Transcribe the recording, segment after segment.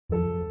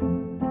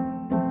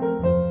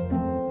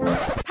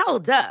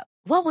Hold up.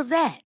 What was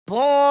that?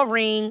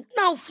 Boring.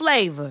 No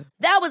flavor.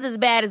 That was as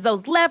bad as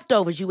those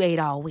leftovers you ate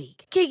all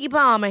week. Keke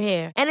Palmer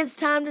here, and it's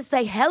time to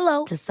say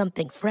hello to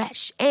something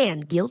fresh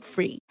and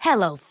guilt-free.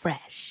 Hello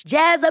Fresh.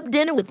 Jazz up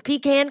dinner with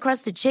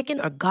pecan-crusted chicken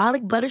or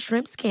garlic butter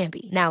shrimp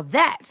scampi. Now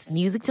that's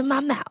music to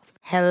my mouth.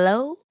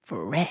 Hello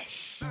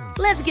Fresh.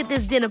 Let's get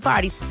this dinner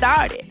party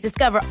started.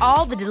 Discover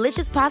all the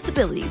delicious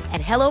possibilities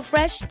at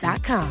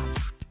hellofresh.com.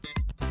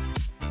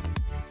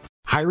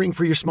 Hiring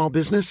for your small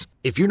business?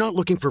 If you're not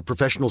looking for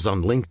professionals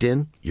on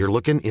LinkedIn, you're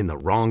looking in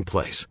the wrong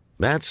place.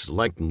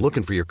 That's like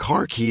looking for your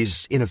car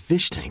keys in a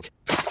fish tank.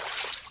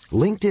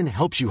 LinkedIn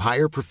helps you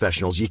hire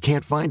professionals you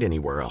can't find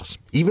anywhere else,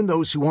 even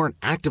those who aren't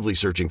actively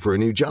searching for a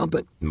new job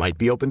but might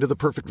be open to the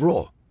perfect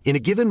role. In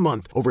a given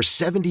month, over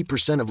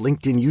 70% of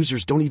LinkedIn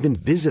users don't even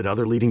visit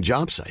other leading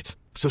job sites.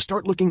 So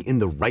start looking in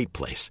the right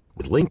place.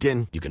 With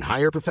LinkedIn, you can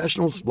hire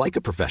professionals like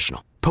a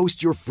professional.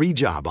 Post your free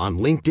job on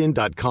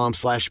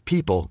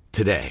linkedin.com/people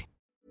today.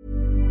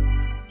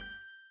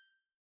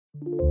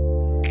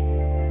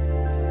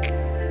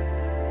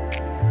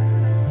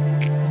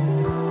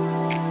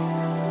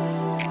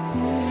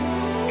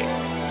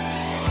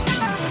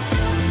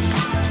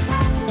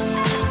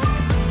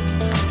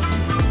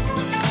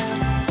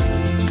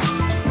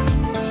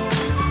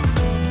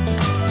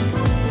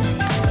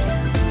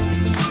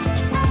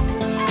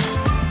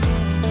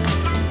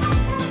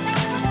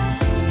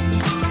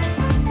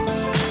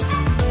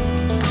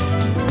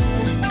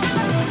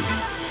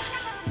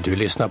 Du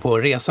lyssnar på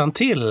Resan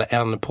till,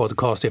 en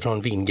podcast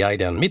ifrån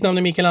Vinguiden. Mitt namn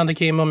är Mikael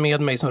Anderkim och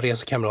med mig som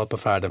resekamrat på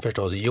färden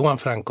förstås Johan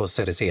Franco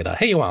Cereceda.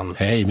 Hej Johan!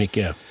 Hej Micke!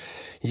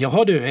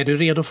 Jaha du, är du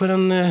redo för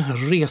en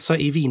resa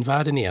i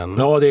vinvärlden igen?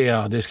 Ja det är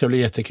jag, det ska bli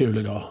jättekul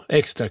idag.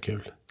 Extra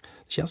kul.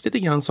 Känns lite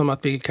grann som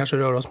att vi kanske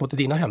rör oss mot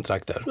dina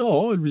hemtrakter.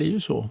 Ja, det blir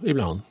ju så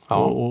ibland. Ja.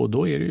 Och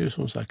då är det ju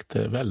som sagt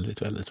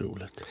väldigt, väldigt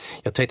roligt.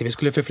 Jag tänkte vi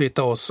skulle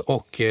förflytta oss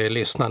och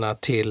lyssnarna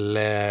till,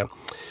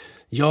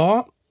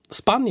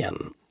 Spanien.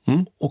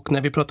 Mm. Och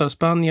när vi pratar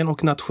Spanien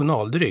och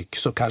nationaldryck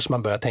så kanske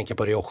man börjar tänka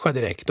på Rioja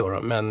direkt då.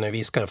 Men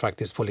vi ska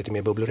faktiskt få lite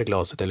mer bubblor i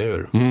glaset, eller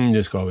hur?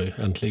 Det ska vi,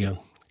 äntligen.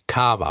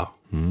 Cava.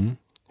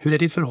 Hur är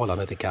ditt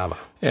förhållande till Cava?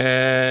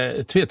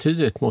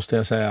 Tvetydigt måste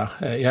jag säga.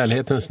 I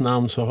ärlighetens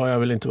namn så har jag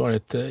väl inte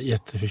varit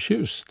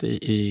jätteförtjust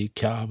i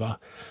Cava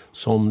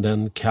som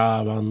den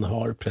Cavan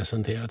har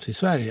presenterats i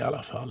Sverige i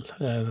alla fall.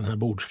 Den här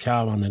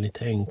bordscavan är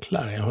lite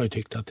enklare. Jag har ju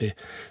tyckt att det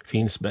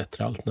finns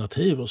bättre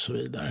alternativ och så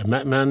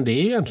vidare. Men det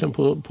är egentligen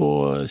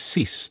på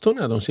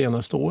sistone, de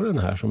senaste åren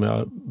här, som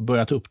jag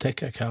börjat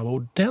upptäcka Cava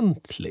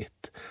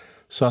ordentligt.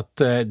 Så att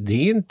det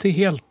är inte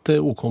helt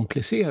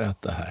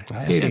okomplicerat det här.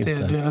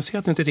 Nej, jag ser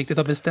att du inte riktigt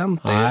har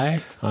bestämt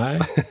dig.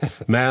 Nej.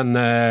 Men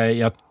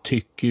jag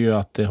tycker ju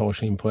att det har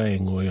sin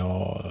poäng och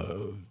jag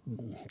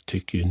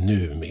tycker ju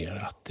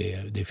numera att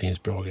det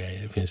finns bra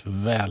grejer. Det finns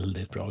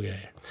väldigt bra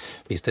grejer.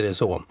 Visst är det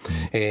så.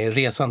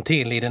 Resan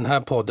till i den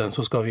här podden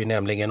så ska vi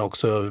nämligen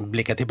också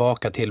blicka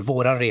tillbaka till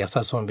våran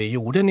resa som vi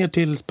gjorde ner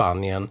till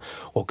Spanien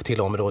och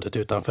till området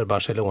utanför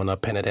Barcelona,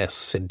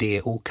 Penedès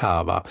de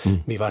Cava.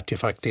 Vi vart ju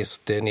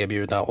faktiskt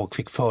nedbjudna och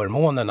fick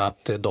förmånen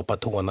att doppa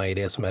tårna i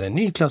det som är en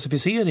ny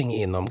klassificering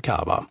inom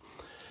Cava.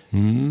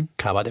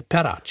 Cava de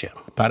Parache.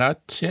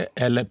 Parache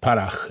eller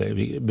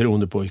Parache,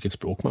 beroende på vilket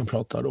språk man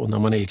pratar då, när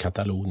man är i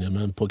Katalonien.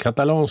 Men på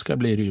katalanska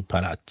blir det ju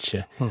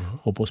Parache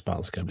och på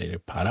spanska blir det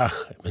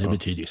Parache. Men det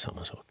betyder ju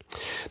samma sak.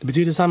 Det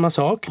betyder samma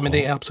sak, men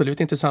det är absolut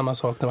inte samma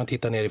sak när man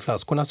tittar ner i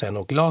flaskorna sen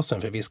och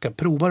glasen. För vi ska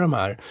prova de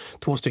här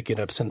 2 stycken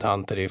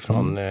representanter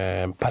ifrån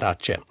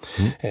Parache,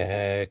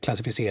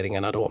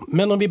 klassificeringarna då.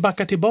 Men om vi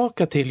backar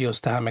tillbaka till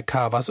just det här med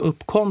Cavas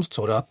uppkomst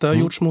så då, att det har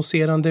gjorts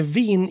mousserande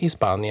vin i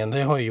Spanien,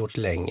 det har ju gjorts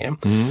länge.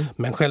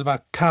 Men själva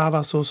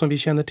Cava så som vi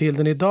känner till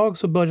den idag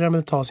så börjar den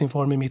väl ta sin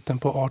form i mitten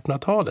på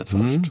 1800-talet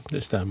först.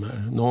 Det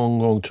stämmer. Någon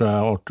gång tror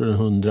jag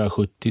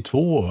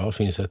 1872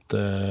 finns ett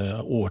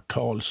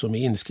årtal som är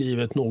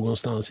inskrivet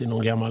någonstans i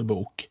någon gammal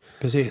bok.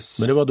 Precis.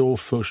 Men det var då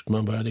först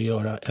man började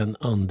göra en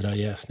andra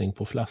jäsning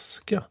på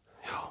flaska.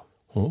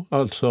 Ja,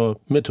 alltså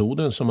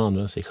metoden som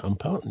används i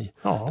champagne.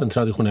 Ja. Den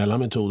traditionella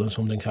metoden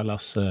som den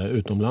kallas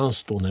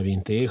utomlands då när vi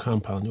inte är i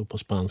champagne, och på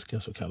spanska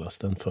så kallas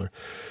den för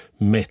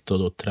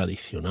método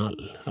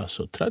tradicional,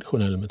 alltså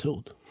traditionell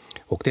metod.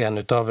 Och det är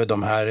en av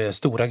de här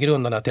stora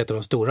grundarna till ett av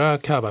de stora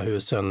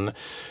Cava-husen.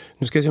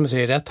 Nu ska jag se om jag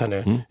säger rätt här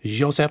nu.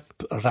 Josep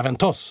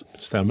Raventos.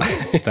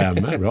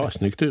 Stämmer. Bra,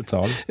 snyggt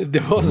uttal. Det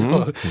var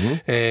så.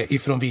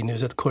 Ifrån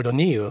vinhuset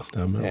Cordoneo.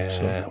 Stämmer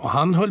också. Och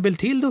han höll väl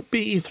till uppe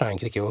i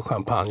Frankrike och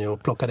Champagne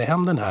och plockade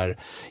hem den här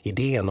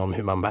idén om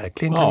hur man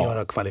verkligen kan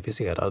göra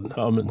kvalificerad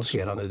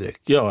mousserande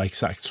dryck. Ja,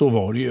 exakt. Så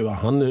var det ju.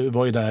 Han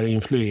var ju där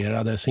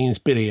influerades,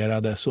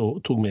 inspirerades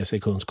och tog med sig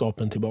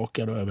kunskapen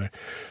tillbaka då över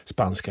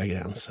spanska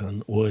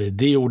gränsen. Och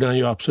det gjorde han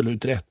ju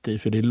absolut rätt i,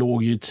 för det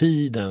låg ju i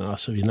tiden.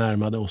 Alltså vi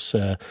närmade oss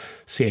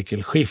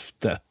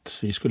sekelskiftet.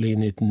 Vi skulle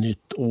in i ett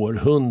nytt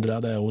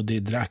århundrade och det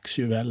dracks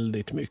ju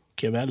väldigt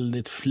mycket,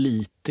 väldigt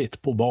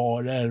flitigt på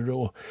barer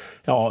och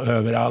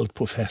överallt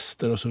på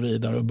fester och så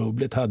vidare. Och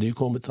bubblet hade ju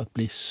kommit att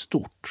bli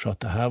stort, så att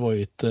det här var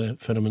ju ett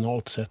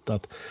fenomenalt sätt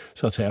att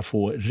så att säga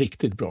få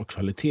riktigt bra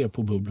kvalitet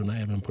på bubblorna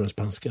även på den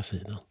spanska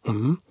sidan.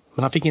 Mm.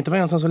 Men han fick inte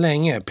vara ensam så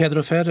länge.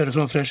 Pedro Ferrer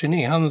från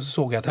Freixenet, han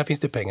såg att här finns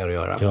det pengar att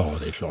göra. Ja,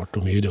 det är klart.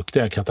 De är ju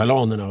duktiga,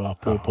 katalanerna,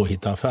 på att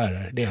hitta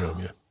affärer. Det är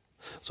de ju.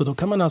 Så då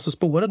kan man alltså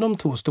spåra de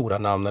två stora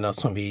namnen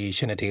som vi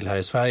känner till här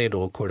i Sverige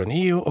då,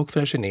 Cordonillo och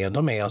Freixenet.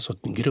 De är alltså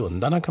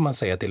grundarna, kan man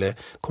säga, till det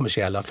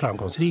kommersiella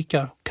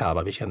framgångsrika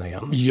Cava vi känner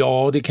igen.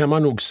 Ja, det kan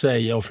man nog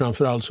säga, och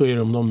framförallt så är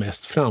de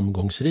mest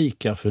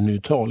framgångsrika, för nu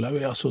talar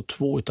vi alltså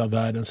två av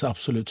världens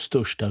absolut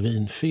största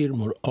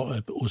vinfirmor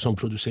och som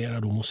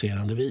producerar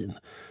mousserande vin.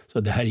 Så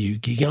det här är ju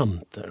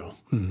giganter.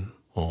 Mm.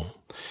 Ja.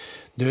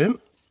 Du,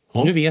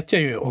 nu vet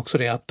jag ju också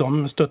det att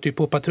de stötte ju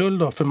på patrull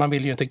då, för man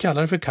vill ju inte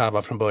kalla det för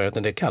Cava från början,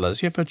 utan det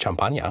kallades ju för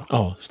champagne.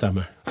 Ja,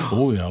 stämmer.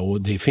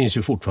 Och det finns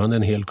ju fortfarande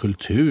en hel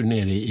kultur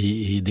nere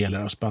i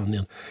delar av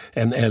Spanien.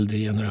 En äldre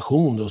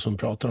generation då som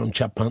pratar om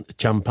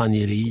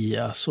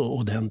champagnerias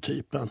och den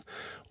typen.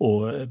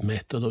 Och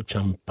metodo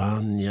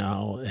champagne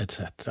och etc.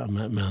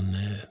 Men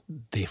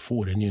det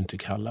får den ju inte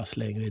kallas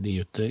längre. Det är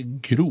ju ett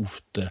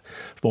grovt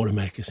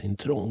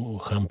varumärkesintrång,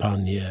 och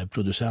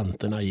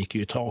champagneproducenterna gick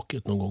ju i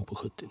taket någon gång på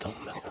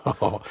 70-talet.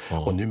 Ja.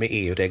 Och nu med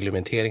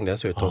EU-reglementering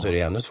dessutom så är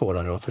det ännu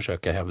svårare att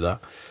försöka hävda.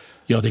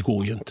 Ja, det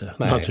går ju inte.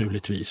 Nej.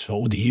 Naturligtvis.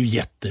 Och det är ju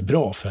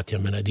jättebra, för att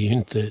jag menar, det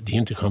är ju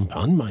inte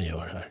champagne man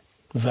gör här.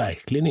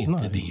 Verkligen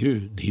inte. Det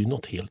är ju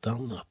något helt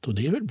annat. Och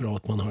det är väl bra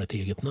att man har ett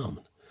eget namn.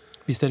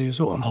 Visst är det ju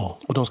så. Ja.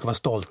 Och de ska vara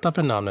stolta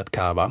för namnet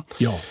Cava.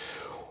 Ja.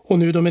 Och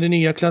nu då med den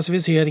nya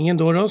klassificeringen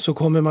då så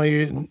kommer man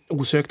ju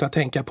osökt att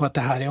tänka på att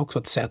det här är också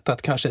ett sätt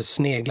att kanske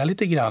snegla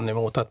lite grann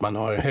emot att man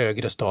har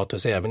högre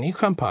status även i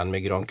champagne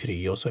med Grand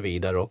Cru och så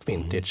vidare och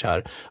vintage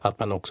här. Att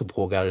man också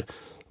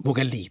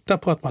vågar lita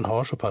på att man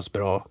har så pass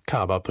bra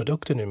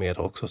Cava-produkter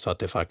numera också, så att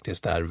det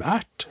faktiskt är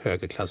värt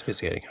högre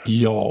klassificeringar.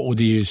 Ja, och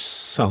det är ju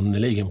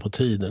sannoliken på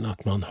tiden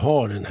att man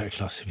har den här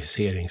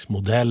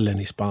klassificeringsmodellen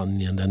i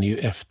Spanien. Den är ju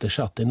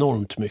eftersatt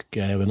enormt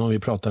mycket. Även om vi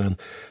pratar den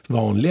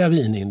vanliga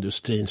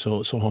vinindustrin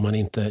så har man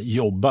inte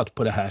jobbat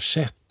på det här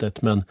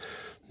sättet. Men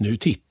nu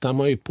tittar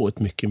man ju på ett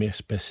mycket mer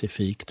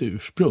specifikt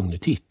ursprung. Nu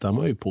tittar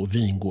man ju på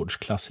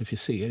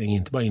vingårdsklassificering,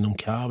 inte bara inom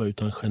Cava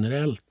utan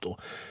generellt då.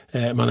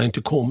 Man har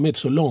inte kommit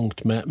så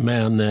långt,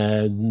 men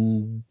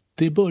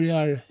det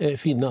börjar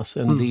finnas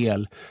en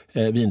del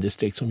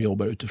vindistrikt som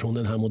jobbar utifrån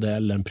den här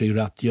modellen.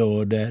 Priorat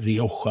gör det,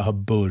 Rioja har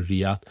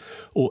börjat,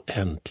 och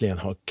äntligen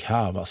har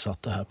Cava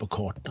satt det här på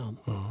kartan.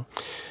 Mm.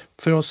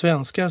 För oss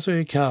svenskar så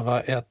är Cava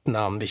ett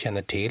namn vi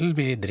känner till.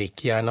 Vi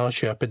dricker gärna och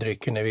köper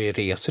drycker när vi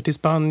reser till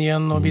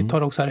Spanien, och vi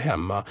tar också här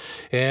hemma.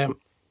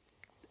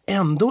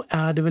 Ändå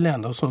är det väl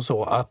ändå som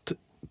så att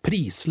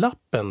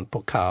prislappen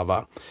på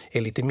Cava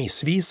är lite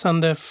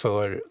missvisande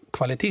för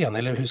kvaliteten.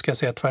 Eller hur ska jag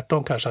säga,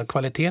 tvärtom kanske, att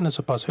kvaliteten är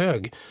så pass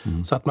hög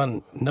så att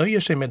man nöjer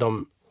sig med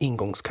de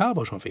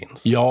ingångskavor som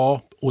finns.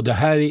 Ja, och det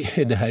här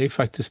är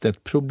faktiskt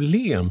ett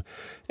problem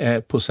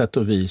på sätt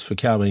och vis för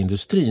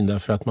Cava-industrin,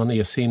 därför att man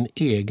är sin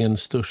egen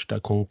största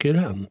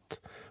konkurrent,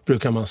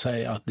 brukar man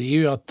säga. Det är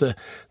ju att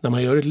när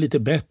man gör ett lite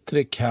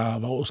bättre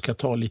Cava och ska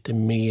ta lite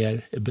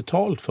mer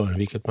betalt för den,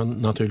 vilket man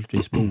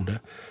naturligtvis borde,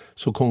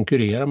 så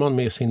konkurrerar man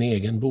med sin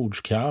egen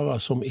bordskava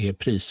som är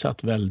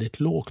prissatt väldigt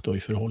lågt då i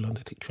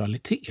förhållande till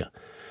kvalitet.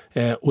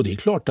 Och det är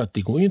klart att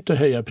det går ju inte att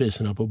höja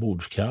priserna på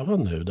bordskavan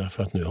nu,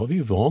 därför att nu har vi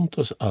ju vant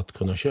oss att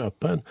kunna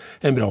köpa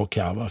en bra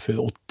kava för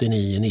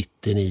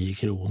 89-99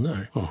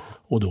 kronor.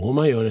 Och då om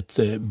man gör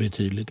ett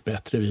betydligt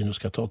bättre vin och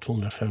ska ta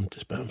 250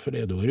 spänn för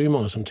det, då är det ju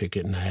många som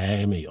tycker,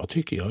 nej men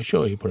jag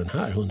kör ju på den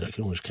här 100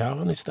 kronors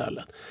kavan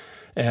istället.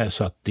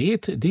 Så att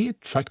det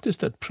är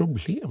faktiskt ett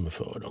problem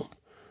för dem.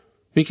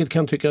 Vilket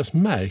kan tyckas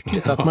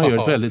märkligt att man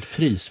gör ett väldigt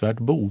prisvärt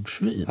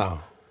bordsvin. Ja.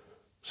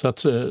 Så att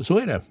så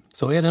är det.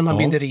 Så är det när man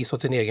binder ris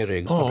åt sin egen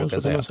rygg, som man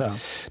brukar säga.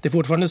 Det är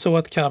fortfarande så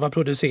att Cava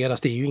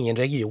produceras. Det är ju ingen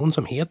region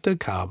som heter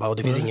Cava, och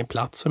det finns ingen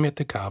plats som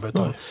heter Cava,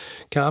 utan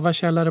Cava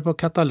källare på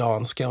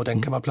katalanska, och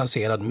den kan vara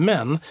placerad.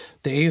 Men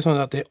det är ju så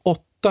att det är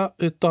 8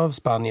 utav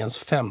Spaniens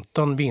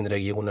 15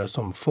 vinregioner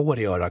som får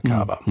göra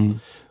Cava.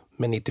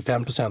 Men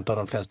 95% av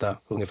de flesta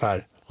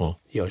ungefär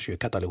görs ju i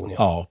Katalonien.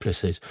 Ja,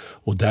 precis.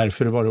 Och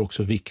därför var det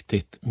också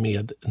viktigt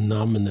med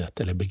namnet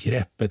eller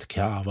begreppet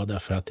Cava,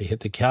 därför att det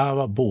heter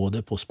Cava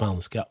både på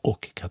spanska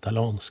och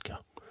katalanska.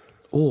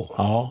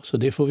 Ja, så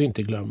det får vi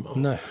inte glömma.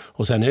 Nej.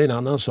 Och sen är det en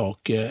annan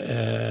sak,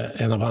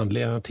 en av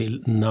anledningarna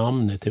till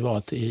namnet, det var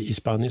att i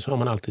Spanien så har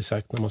man alltid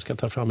sagt, när man ska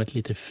ta fram ett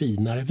lite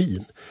finare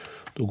vin,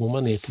 då går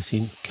man ner till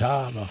sin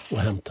Cava och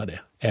hämtar det.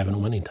 Även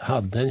om man inte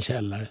hade en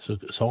källare så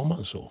sa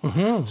man så.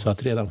 Så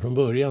att redan från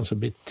början så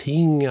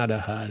betingar det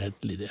här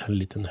en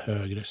liten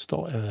högre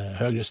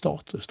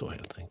status då,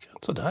 helt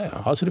enkelt. Så där,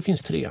 ja. Alltså det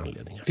finns 3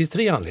 anledningar. Det finns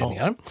 3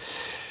 anledningar.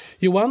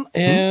 Johan,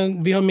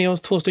 vi har med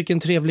oss 2 stycken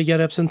trevliga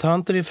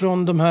representanter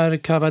ifrån de här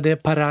Cava de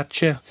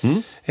Parache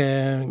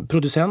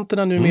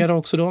producenterna numera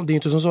också då. Det är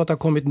inte så att det har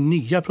kommit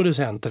nya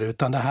producenter,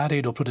 utan det här är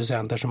ju då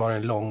producenter som har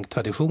en lång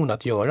tradition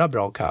att göra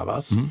bra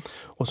cavas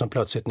och som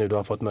plötsligt nu då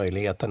har fått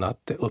möjligheten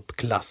att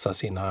uppklassa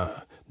sina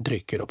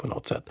drycker då på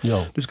något sätt.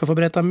 Ja. Du ska få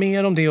berätta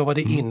mer om det och vad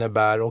det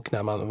innebär och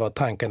vad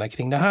tankarna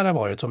kring det här har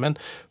varit. Så. Men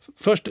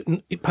först,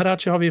 i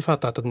Parache har vi ju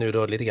fattat att nu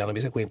då lite grann, och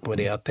vi ska gå in på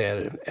det, att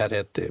det är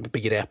ett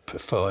begrepp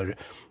för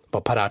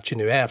vad Parache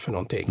nu är för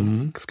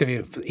någonting. Ska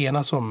vi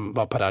enas om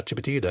vad Parache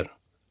betyder?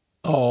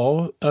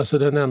 Ja, alltså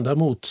den enda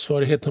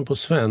motsvarigheten på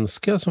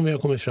svenska som vi har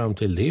kommit fram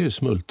till, det är ju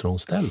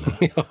smultronställe.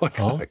 Ja,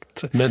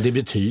 exakt. Ja, men det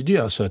betyder ju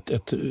alltså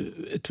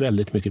ett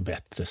väldigt mycket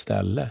bättre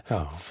ställe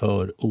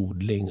för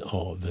odling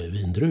av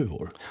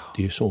vindruvor.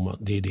 Det är ju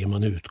det är det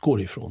man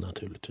utgår ifrån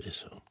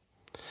naturligtvis.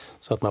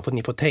 Så att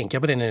ni får tänka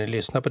på det när ni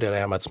lyssnar på det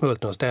här med att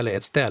smultronställe är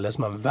ett ställe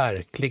som man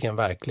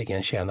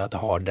verkligen känner att det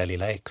har det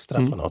lilla extra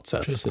på något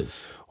sätt.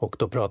 Precis. Och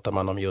då pratar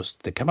man om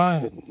just, det kan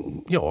vara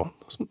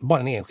bara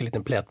en enskild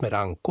liten plätt med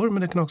rankor,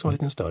 men det kan också vara en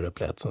liten större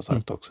plätt som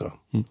sagt också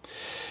då.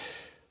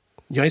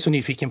 Jag är så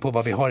nyfiken på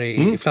vad vi har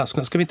i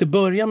flaskorna. Ska vi inte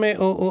börja med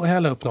att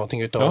hälla upp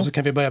någonting utav så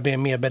kan vi börja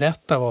mer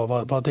berätta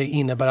vad det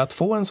innebär att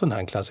få en sån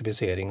här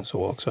klassificering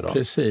så också då.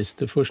 Precis,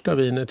 det första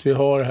vinet vi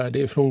har här,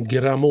 det är från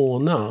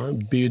Gramona,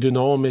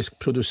 biodynamisk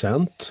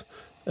producent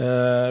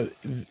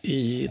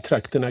i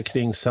trakterna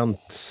kring Sant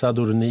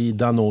Sadurní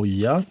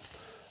d'Anoia,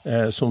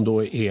 som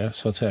då är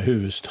så att säga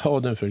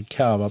huvudstaden för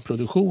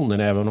cava-produktionen,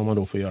 även om man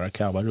då får göra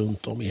cava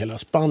runt om i hela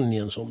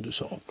Spanien som du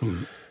sa.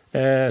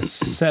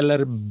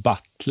 Celler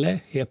Batle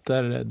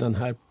heter den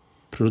här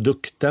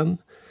produkten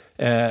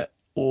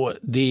och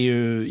det är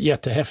ju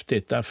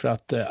jättehäftigt därför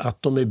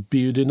att de är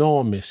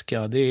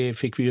biodynamiska, det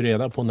fick vi ju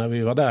reda på när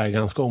vi var där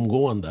ganska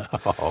omgående.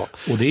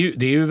 Och det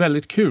är ju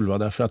väldigt kul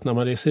därför att när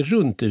man reser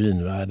runt i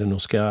vinvärlden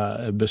och ska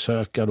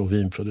besöka då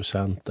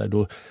vinproducenter,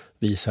 då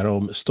visar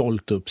de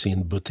stolt upp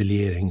sin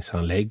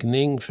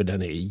buteljeringsanläggning, för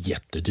den är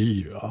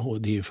jättedyr.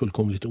 Och det är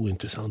fullkomligt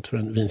ointressant för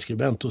en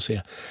vinskribent att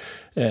se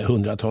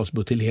hundratals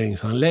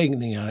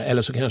buteljeringsanläggningar.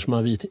 Eller så kanske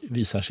man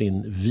visar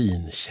sin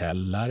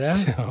vinkällare,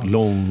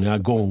 långa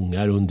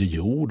gångar under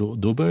jord, och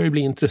då börjar det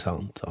bli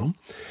intressant. Ja.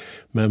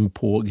 Men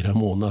på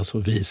Gramona så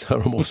visar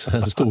de oss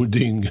en stor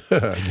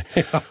dynghög.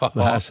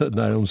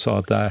 När de sa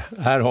att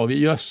här har vi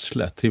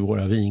gödslet till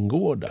våra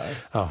vingårdar.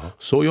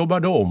 Så jobbar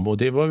de, och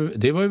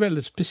det var ju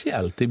väldigt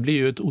speciellt. Det blir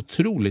ju ett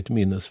otroligt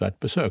minnesvärt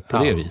besök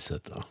på det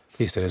viset. Ja.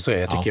 Visst är det så.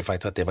 Jag tycker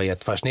faktiskt att det var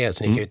jättefascinerande.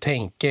 Så ni kan ju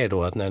tänka er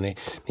då att när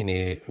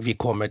vi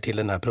kommer till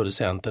den här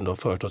producenten då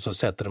först, och så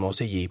sätter de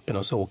oss i jeepen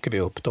och så åker vi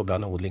upp då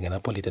bland odlingarna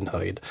på en liten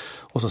höjd.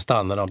 Och så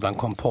stannar de bland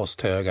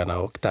komposthögarna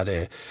och där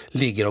det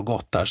ligger och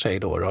gottar sig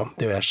då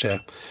diverse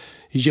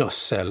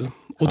gödsel.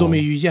 Och de är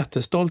ju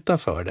jättestolta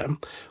för det.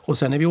 Och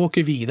sen när vi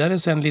åker vidare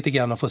sen lite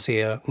grann och får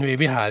se, nu är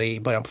vi här i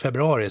början på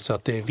februari så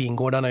att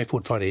vingårdarna är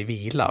fortfarande i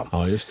vila.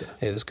 Ja, just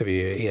det. Det ska vi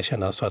ju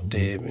erkänna, så att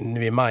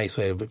nu i maj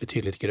så är det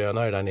betydligt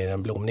grönare där nere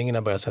än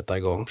blomningarna börjar sätta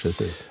igång.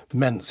 Precis.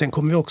 Men sen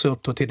kommer vi också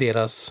upp då till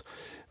deras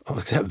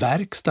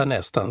verkstad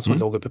nästan som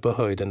låg uppe på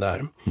höjden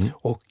där.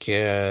 Och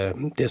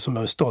det som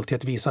med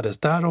stolthet visades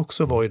där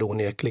också var ju då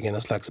onekligen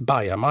en slags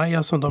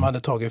bajamaja som de hade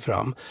tagit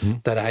fram.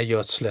 Där det här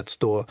gödslet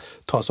då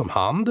tas om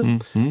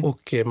hand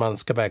och man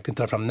ska verkligen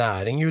ta fram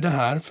näring ur det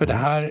här, för det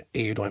här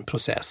är ju då en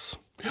process.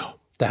 Ja.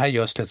 Det här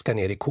gödslet ska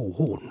ner i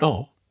kohorn.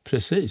 Ja,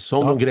 precis.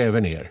 Som de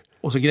gräver ner.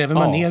 Och så gräver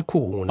man ner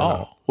kohornerna.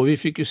 Ja, och vi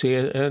fick ju se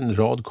en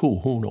rad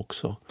kohorn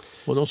också.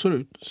 Och de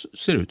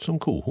ser ut som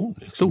kohorn.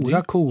 Liksom.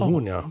 Stora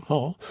kohorn,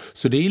 ja.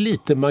 Så det är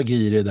lite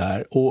magi det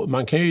där. Och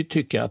man kan ju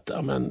tycka att,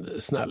 men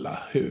snälla,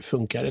 hur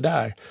funkar det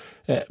där?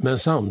 Men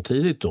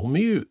samtidigt, de är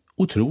ju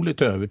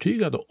otroligt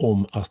övertygade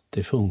om att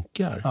det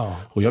funkar. Ja.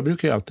 Och jag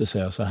brukar ju alltid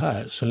säga så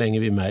här, så länge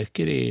vi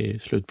märker det i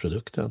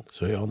slutprodukten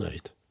så är jag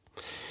nöjd.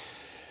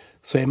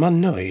 Så är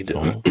man nöjd.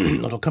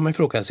 Och då kan man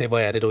fråga sig,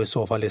 vad är det då i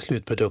så fall i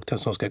slutprodukten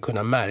som ska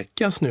kunna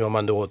märkas nu om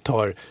man då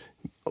tar,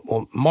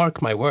 och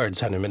mark my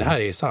words här nu, men det här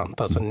är ju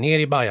sant. Alltså ner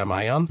i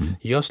bajamajan,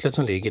 gödslet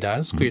som ligger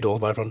där ska ju då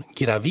vara från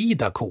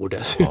gravida kor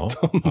dessutom.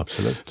 Ja,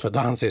 absolut. För då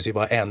anses ju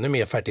vara ännu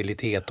mer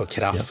fertilitet och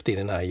kraft i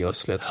den här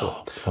gödslet. Så.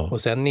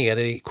 Och sen ner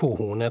i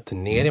kohornet,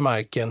 ner i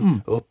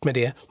marken, upp med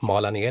det,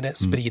 mala ner det,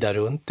 sprida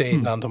runt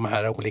det bland de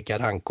här olika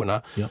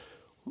rankorna. Ja.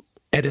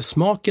 Är det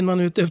smaken man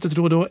är ute efter,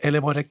 tror då, eller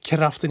var det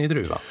kraften i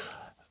druvan?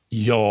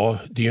 Ja,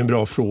 det är en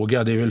bra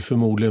fråga. Det är väl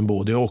förmodligen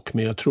både och,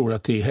 men jag tror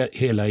att det är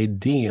hela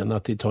idén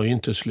att det tar ju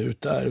inte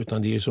slut där,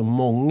 utan det är så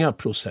många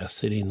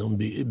processer inom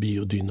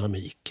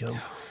biodynamiken.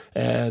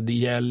 Det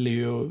gäller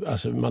ju,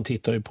 alltså man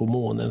tittar ju på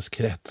månens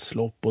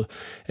kretslopp, och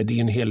det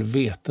är en hel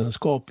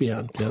vetenskap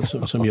egentligen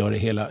som gör det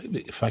hela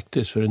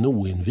faktiskt för en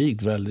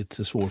oinvigd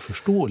väldigt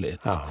svårförståeligt.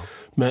 Ja.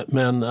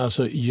 Men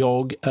alltså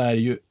jag är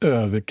ju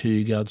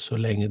övertygad så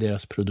länge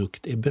deras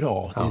produkt är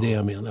bra. Det är det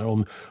jag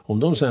menar. Om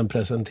de sen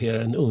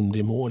presenterar en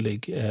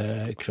undermålig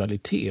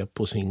kvalitet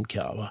på sin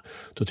cava,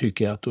 då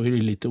tycker jag att då är det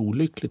lite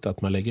olyckligt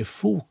att man lägger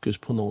fokus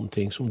på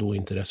någonting som då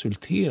inte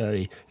resulterar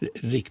i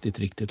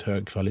riktigt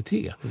hög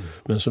kvalitet.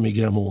 Men som som i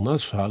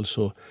Gramonas fall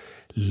så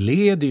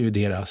leder ju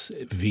deras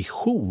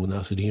vision,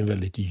 alltså det är en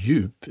väldigt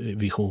djup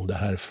vision det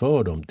här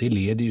för dem, det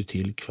leder ju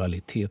till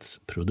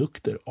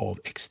kvalitetsprodukter av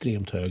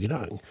extremt hög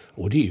rang.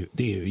 Och det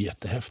är ju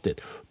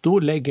jättehäftigt. Då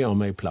lägger jag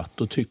mig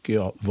platt och tycker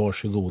jag,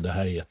 varsågod, det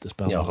här är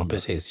jättespännande. Ja,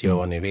 precis. Gör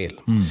vad ni vill.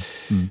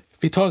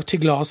 Vi tar till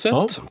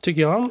glaset,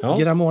 tycker jag. Ja.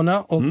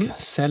 Gramona och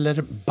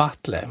Celler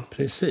Battle.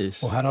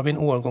 Precis. Och här har vi en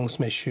årgång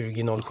som är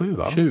 2007,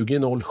 va?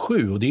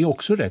 2007, och det är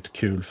också rätt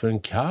kul, för en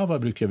Cava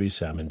brukar vi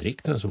säga, men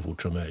drick den så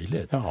fort som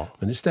möjligt. Ja.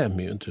 Men det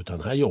stämmer ju inte,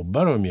 utan här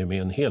jobbar de ju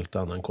med en helt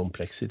annan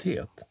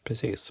komplexitet.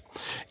 Precis.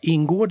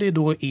 Ingår det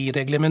då i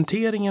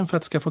reglementeringen för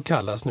att det ska få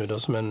kallas nu då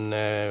som en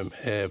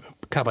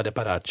Cava de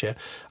Parache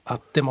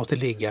att det måste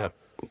ligga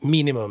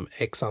minimum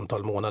x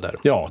antal månader?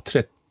 Ja,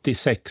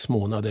 36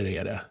 månader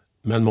är det.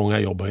 Men många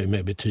jobbar ju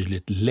med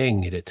betydligt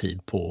längre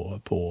tid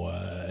på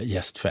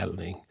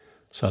jästfällning.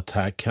 Så att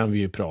här kan vi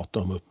ju prata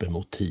om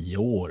uppemot 10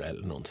 år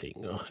eller någonting.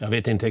 Jag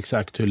vet inte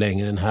exakt hur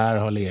länge den här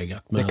har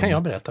legat. Men... Det kan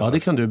jag berätta. Ja, det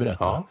kan du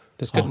berätta.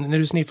 Ja. När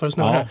du sniffar och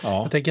snurrar.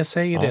 Ja. Jag tänker jag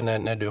säger det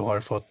när du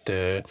har fått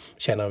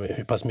känna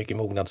hur pass mycket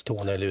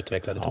mognadstoner eller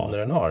utvecklade toner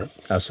den har.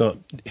 Alltså,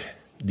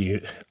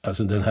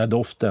 den här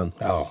doften,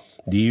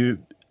 det är ju...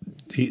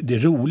 Det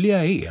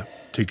roliga är,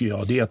 tycker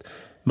jag, det är att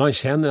man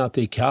känner att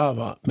det är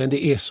Cava, men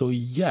det är så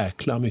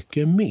jäkla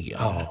mycket mer.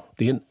 Ja.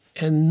 Det är en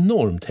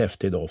enormt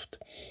häftig doft.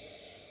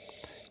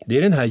 Det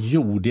är den här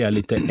jordiga,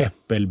 lite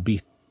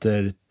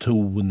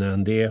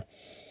äppelbittertonen. Det är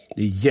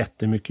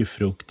jättemycket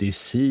frukt, det är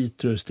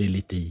citrus, det är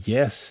lite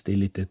jäst, det är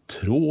lite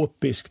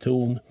tropisk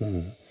ton.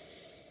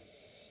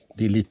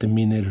 Det är lite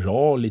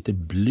mineral, lite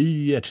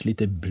blyerts,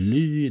 lite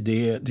bly.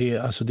 Det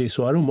är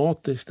så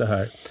aromatiskt det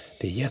här.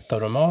 Det är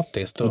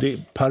jättearomatiskt. Och det är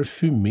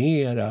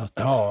parfymerat.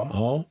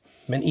 Ja.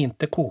 Men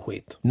inte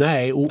koskit.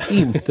 Nej, och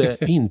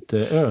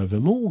inte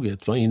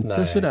övermoget.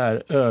 Inte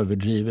sådär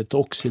överdrivet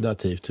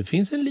oxidativt. Det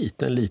finns en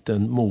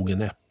liten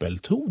mogen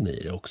äppelton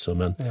i det också.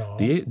 Men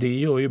det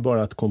gör ju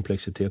bara att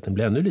komplexiteten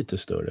blir ännu lite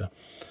större.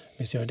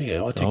 Visst gör det.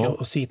 Jag tycker,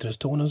 och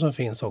citrustonen som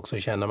finns också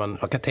känner man,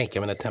 jag kan tänka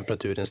mig när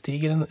temperaturen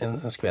stiger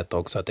en skvätt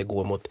också, att det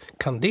går mot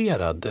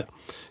kanderad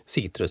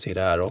citrus i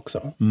det här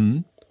också.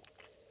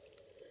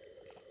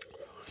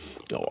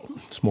 Ja,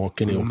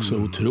 smaken är också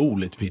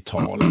otroligt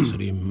vital. Alltså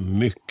det är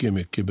mycket,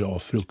 mycket bra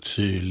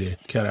fruktsyrlig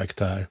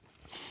karaktär.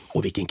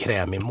 Och vilken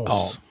krämig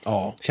mousse.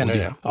 Ja. Känner du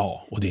det?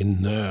 Ja, och det är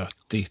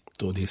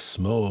nötigt och det är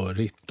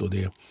smörigt och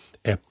det är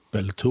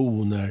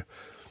äppeltoner.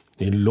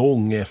 Det är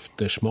lång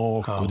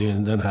eftersmak och det är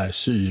den här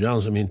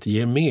syran som inte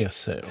ger med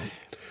sig.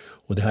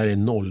 Och det här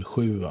är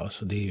 07,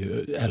 alltså det är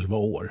ju 11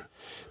 år.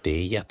 Det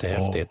är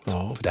jättehäftigt.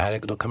 Ja. För det här,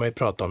 då kan man ju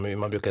prata om,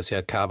 man brukar säga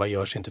att Cava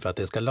görs inte för att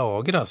det ska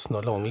lagras,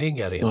 någon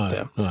långliggare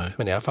inte. Nej.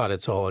 Men i det här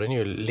fallet så har den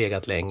ju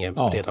legat länge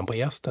redan på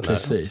jästen.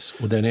 Precis,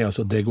 och den är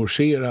alltså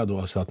degorgerad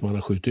då, så att man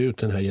har skjutit ut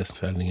den här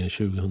jästfällningen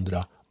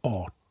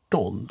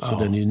 2018. Så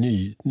den är ju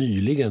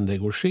nyligen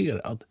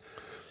degorgerad.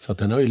 Så att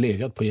den har ju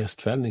legat på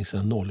jästfällning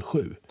sedan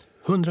 07.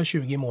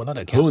 120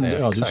 månader kan jag säga.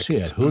 Ja, exakt.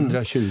 Du ser.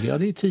 120,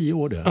 det är 10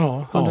 år det.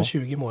 Ja,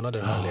 120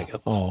 månader har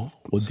legat. Ja,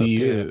 och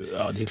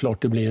det är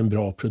klart det blir en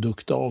bra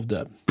produkt av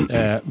det.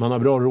 Man har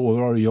bra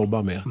råvaror att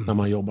jobba med när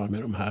man jobbar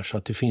med de här. Så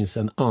att det finns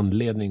en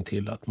anledning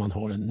till att man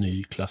har en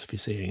ny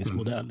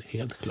klassificeringsmodell,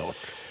 helt klart.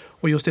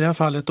 Och just i det här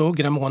fallet då,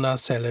 Gramona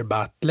Celler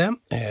Battle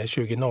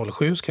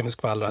 2007, så kan vi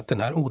skvallra att den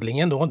här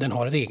odlingen då, den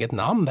har ett eget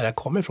namn där det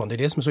kommer ifrån. Det är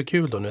det som är så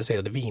kul då när vi säger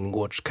att det är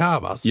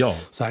vingårdscavas. Ja,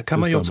 så här kan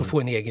man ju också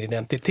få en egen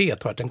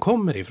identitet vart den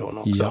kommer ifrån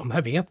också. Ja.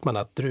 Här vet man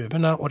att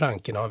druvorna och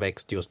rankerna har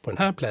växt just på den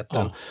här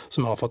plätten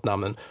som har fått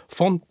namnen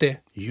Fonte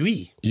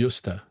Jui.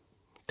 Just det.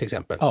 Till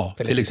exempel. Ja,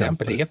 till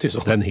exempel. Det heter ju så.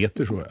 Den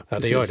heter så, ja.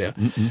 Det gör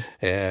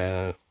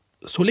det.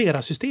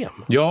 Solera-system.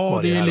 Ja,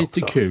 det är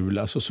lite också kul.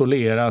 Alltså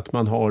Solera, att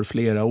man har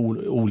flera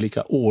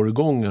olika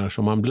årgångar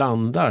som man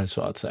blandar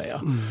så att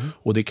säga.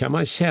 Och det kan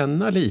man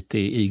känna lite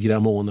i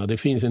Gramona. Det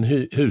finns en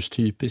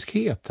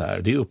hustypiskhet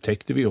här. Det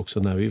upptäckte vi också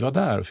när vi var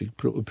där och fick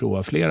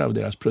prova flera av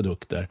deras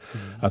produkter.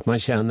 Att man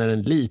känner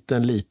en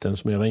liten,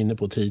 som jag var inne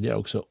på tidigare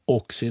också,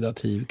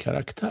 oxidativ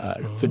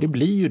karaktär. För det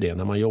blir ju det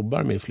när man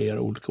jobbar med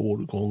flera olika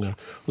årgångar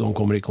och de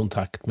kommer i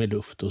kontakt med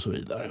luft och så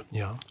vidare.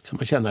 Ja. Kan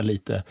man känna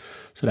lite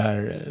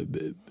sådär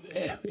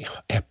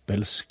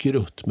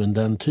äppelskrutt, men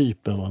den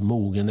typen av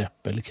mogen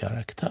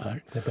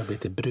äppelkaraktär. Det blir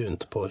lite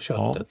brunt på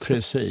köttet. Ja,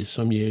 precis.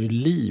 Som ger ju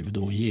liv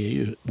då, ger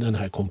ju den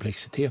här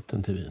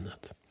komplexiteten till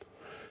vinet.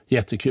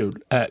 Jättekul.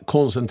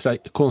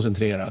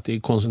 Koncentrerat. Det är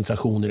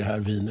koncentration i det här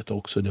vinet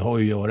också. Det har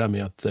ju att göra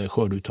med att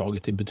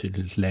skörduttaget är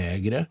betydligt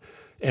lägre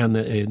än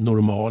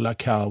normala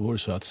cavor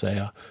så att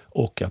säga.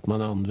 Och att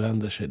man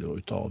använder sig då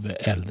utav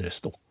äldre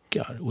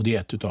stockar. Och det är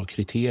ett av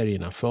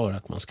kriterierna för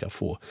att man ska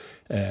få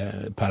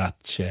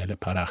Parache eller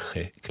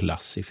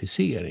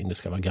Parache-klassificering. Det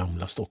ska vara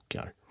gamla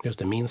stockar. Just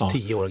det, minst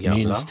 10 år gamla.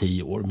 Minst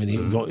 10 år, men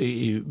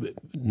i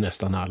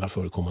nästan alla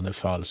förekommande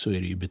fall så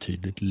är det ju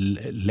betydligt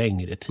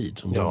längre tid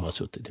som de har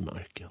suttit i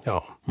marken.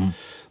 Ja,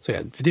 så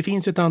det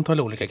finns ett antal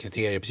olika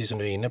kriterier, precis som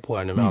du är inne på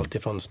här nu, med allt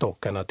ifrån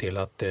stockarna till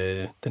att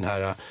den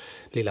här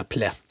lilla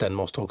plätten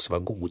måste också vara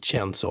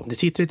godkänd. Så. Det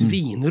sitter ett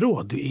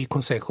vinråd i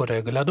Consejo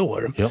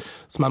Regulador,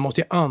 så man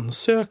måste ju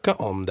ansöka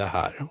om det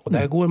här. Och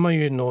där går man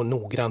ju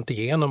noggrant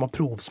igenom och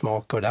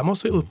provsmaka, och där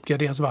måste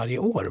uppgraderas varje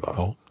år, va?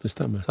 Ja, det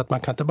stämmer. Så att man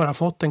kan inte bara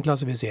fått en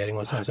klassificering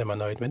och sen så är man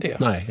nöjd med det.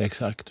 Nej,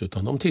 exakt.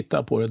 Utan de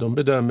tittar på det, de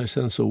bedömer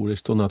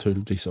sensoriskt och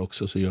naturligtvis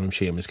också så gör de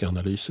kemiska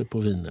analyser på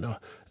vinerna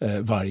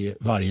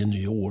varje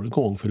ny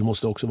årgång. För det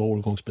måste också vara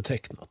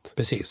årgångsbetecknat.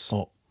 Precis.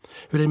 Ja.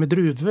 Hur är det med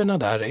druvorna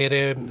där? Är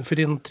det för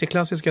de 3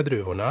 klassiska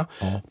druvorna,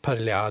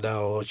 Parellada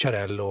och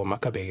Charello och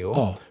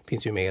Macabeo,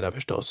 finns ju mera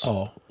förstås.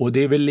 Ja, och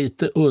det är väl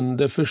lite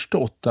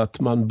underförstått att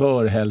man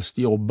bör helst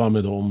jobba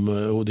med dem,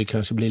 och det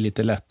kanske blir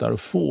lite lättare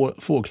att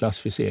få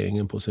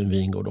klassificeringen på sin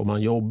vingård om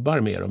man jobbar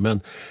med dem.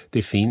 Men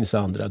det finns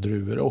andra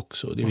druvor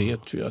också. Det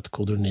vet vi att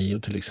Codornillo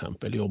till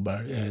exempel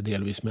jobbar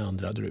delvis med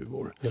andra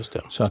druvor. Just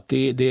det. Så att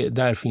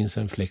där finns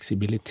en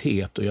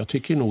flexibilitet, och jag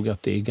tycker nog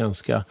att det är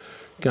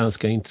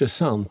ganska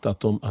intressant att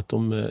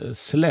de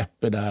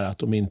släpper där, att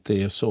de inte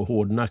är så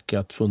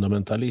hårdnackat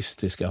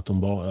fundamentalistiska, att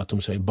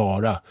de säger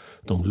bara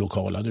de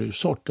lokala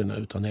druvsorterna,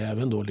 utan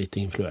även då lite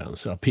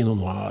influenser av Pinot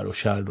Noir och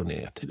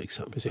Chardonnay till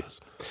exempel.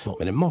 Precis. Ja.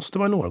 Men det måste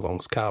vara en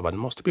årgångskava, den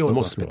måste bli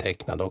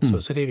årgångsbetecknad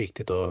också, så det är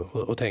viktigt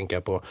att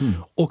tänka på.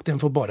 Och den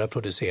får bara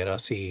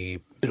produceras i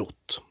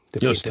brott. Det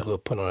får inte gå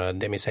upp på några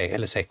demisec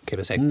eller säck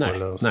eller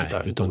säckor. Nej,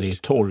 utan det är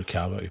torr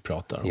cava vi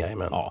pratar om.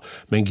 Jajamän. Ja.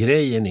 Men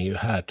grejen är ju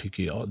här,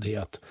 tycker jag, det är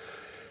att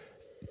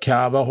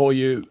Cava har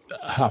ju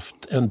haft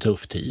en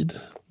tuff tid.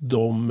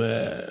 De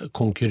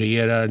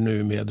konkurrerar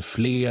nu med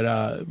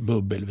flera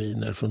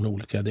bubbelviner från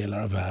olika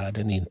delar av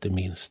världen, inte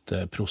minst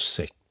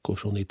Prosecco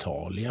från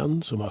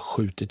Italien som har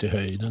skjutit i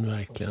höjden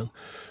verkligen.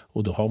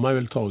 Och då har man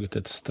väl tagit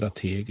ett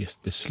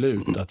strategiskt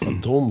beslut att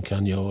vad de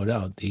kan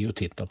göra, det är att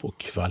titta på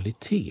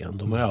kvaliteten.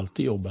 De har ju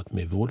alltid jobbat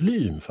med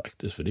volym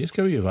faktiskt, för det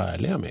ska vi ju vara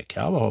ärliga med.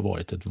 Cava har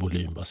varit ett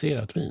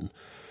volymbaserat vin.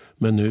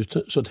 Men nu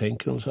så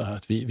tänker de så här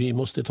att vi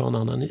måste ta en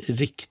annan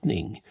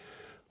riktning.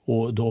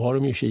 Och då har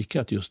de ju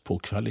kikat just på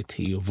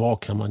kvalitet och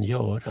vad kan man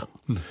göra.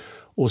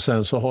 Och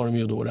sen så har de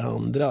ju då det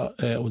andra,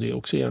 och det är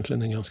också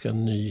egentligen en ganska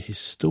ny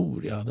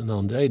historia. Den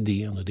andra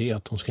idén, och det är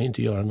att de ska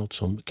inte göra något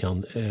som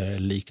kan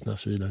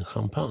liknas vid en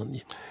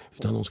champagne.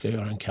 Utan de ska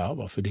göra en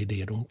cava, för det är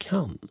det de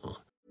kan.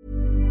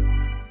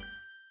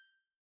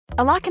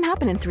 A lot can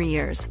happen in 3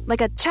 years,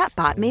 like a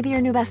chatbot may be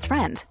your new best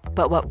friend.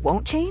 But what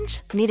won't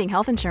change? Needing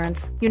health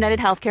insurance. United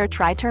Healthcare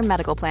Tri-Term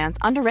Medical Plans,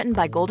 underwritten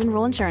by Golden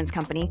Rule Insurance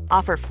Company,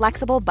 offer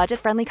flexible,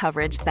 budget-friendly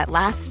coverage that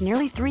lasts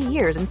nearly 3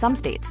 years in some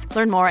states.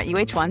 Learn more at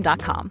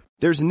uh1.com.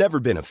 There's never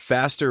been a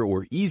faster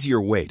or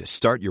easier way to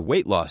start your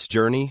weight loss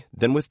journey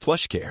than with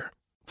PlushCare.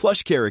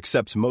 PlushCare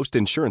accepts most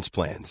insurance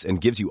plans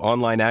and gives you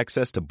online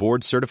access to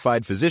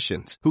board-certified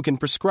physicians who can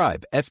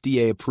prescribe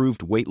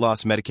FDA-approved weight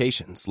loss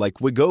medications like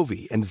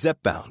Wegovy and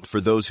Zepbound for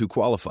those who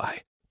qualify.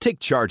 Take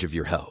charge of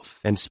your health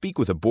and speak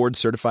with a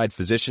board-certified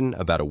physician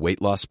about a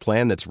weight loss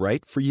plan that's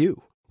right for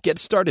you. Get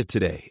started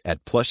today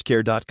at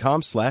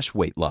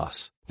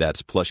plushcare.com/weightloss.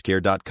 That's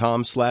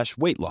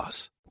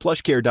plushcare.com/weightloss.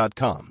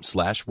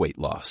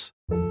 plushcare.com/weightloss.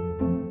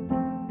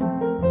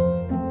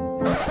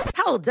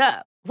 Hold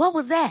up. What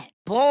was that?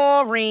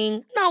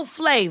 Boring. No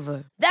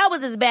flavor. That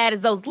was as bad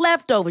as those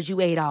leftovers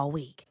you ate all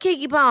week.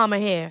 Keke Palmer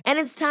here, and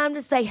it's time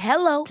to say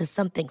hello to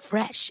something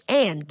fresh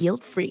and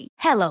guilt-free.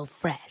 Hello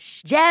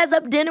Fresh. Jazz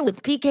up dinner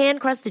with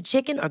pecan-crusted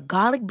chicken or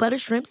garlic butter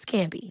shrimp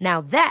scampi.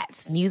 Now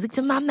that's music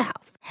to my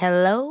mouth.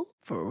 Hello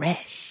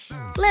Fresh.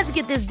 Let's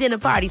get this dinner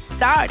party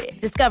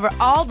started. Discover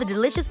all the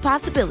delicious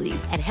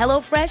possibilities at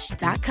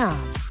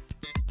hellofresh.com.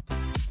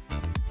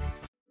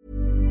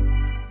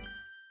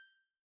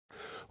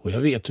 Och jag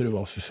vet hur det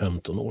var för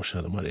 15 år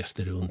sedan när man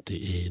reste runt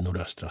i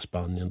nordöstra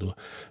Spanien. Då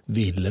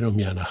ville de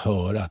gärna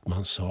höra att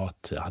man sa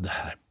att det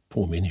här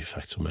påminner ju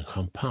faktiskt om en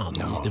champagne.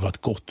 Ja. Det var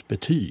ett gott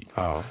betyg.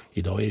 Ja.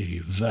 Idag är det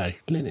ju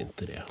verkligen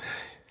inte det.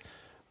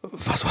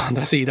 Fast å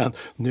andra sidan,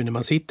 nu när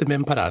man sitter med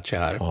en Parache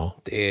här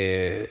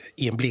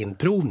i en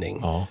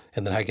blindprovning,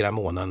 den här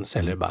Gramonan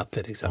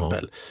Cellerbatte till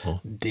exempel,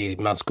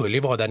 man skulle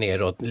ju vara där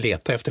nere och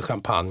leta efter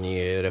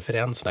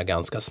champagne-referenserna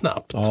ganska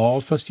snabbt.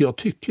 Ja, fast jag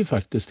tycker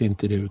faktiskt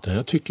inte det, utan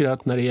jag tycker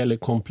att när det gäller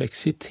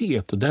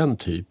komplexitet och den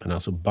typen,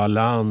 alltså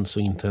balans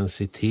och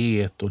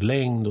intensitet och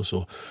längd och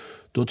så,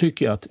 då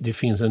tycker jag att det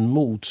finns en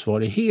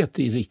motsvarighet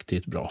i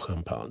riktigt bra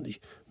champagne.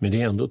 Men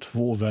det är ändå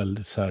 2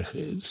 väldigt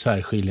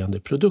särskiljande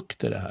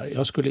produkter det här.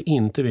 Jag skulle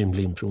inte vid en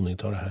blindprovning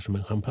ta det här som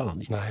en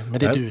champagne. Nej, men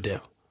det är du det.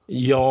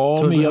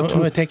 Ja, men jag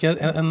tror... Jag tänker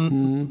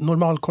en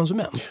normal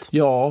konsument.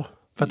 Ja.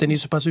 För att den är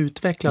så pass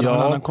utvecklad och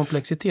en annan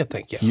komplexitet,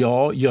 tänker jag.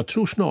 Ja, jag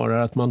tror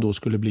snarare att man då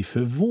skulle bli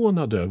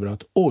förvånad över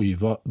att oj,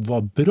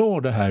 vad bra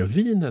det här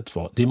vinet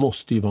var. Det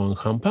måste ju vara en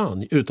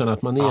champagne. Utan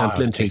att man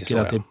egentligen tycker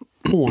att det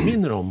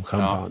påminner om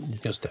champagne. Ja,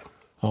 just det.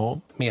 Ja.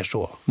 Mer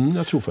så.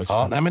 Jag tror faktiskt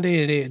det. Nej, men det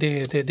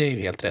är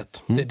ju helt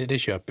rätt. Det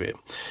köper vi.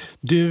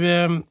 Du,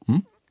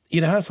 i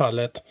det här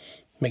fallet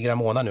med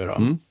Gramona nu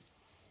då.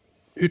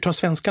 Hur tar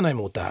svenskarna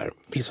emot det här?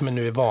 Vi som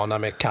nu är vana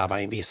med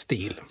Cava i en viss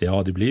stil.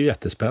 Ja, det blir ju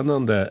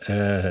jättespännande.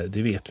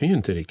 Det vet vi ju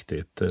inte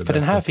riktigt. För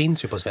den här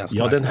finns ju på svenska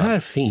marknaden. Den här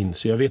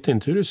finns. Jag vet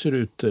inte hur det ser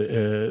ut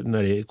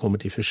när det kommer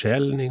till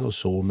försäljning och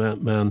så.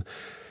 Men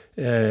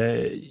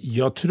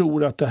jag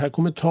tror att det här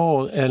kommer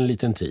ta en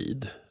liten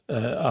tid.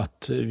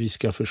 Att vi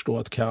ska förstå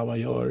att Cava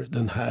gör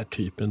den här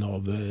typen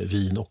av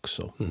vin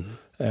också.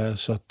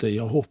 Så att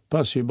jag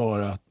hoppas ju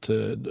bara att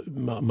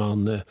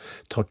man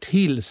tar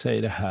till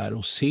sig det här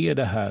och ser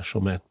det här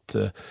som ett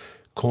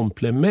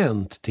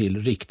komplement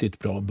till riktigt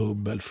bra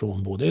bubbel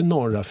från både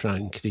norra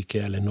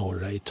Frankrike eller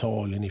norra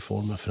Italien i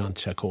form av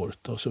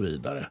Franciacorta och så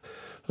vidare.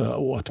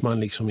 Och att man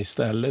liksom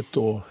istället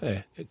då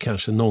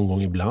kanske någon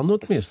gång ibland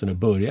åtminstone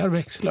börjar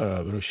växla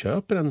över och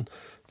köper en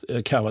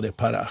Cava de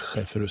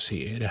Parache för att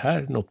se, är det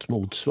här något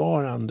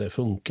motsvarande,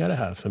 funkar det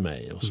här för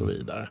mig och så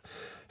vidare.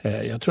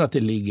 Jag tror att det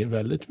ligger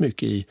väldigt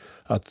mycket i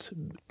att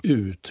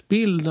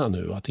utbilda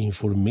nu, att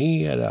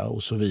informera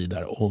och så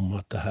vidare om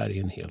att det här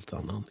är en helt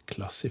annan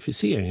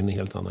klassificering, en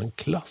helt annan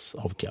klass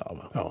av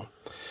Cava. Ja.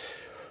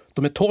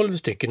 De är 12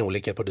 stycken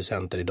olika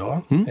producenter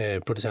idag,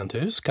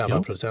 producenthus,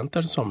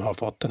 Cava-producenter som har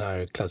fått den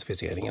här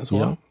klassificeringen.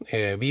 Så.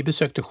 Vi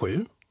besökte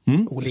 7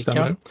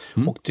 olika.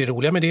 Och det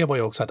roliga med det var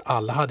ju också att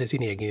alla hade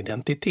sin egen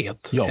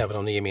identitet, även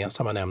om den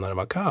gemensamma nämnaren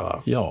var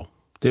Cava. Ja.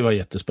 Det var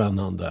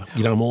jättespännande.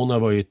 Gramona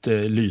var ju ett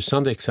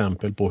lysande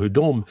exempel på hur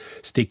de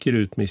sticker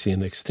ut med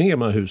sin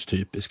extrema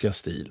hustypiska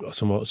stil,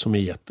 som är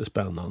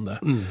jättespännande.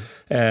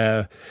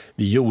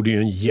 Vi gjorde ju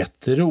en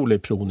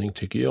jätterolig provning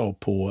tycker jag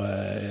på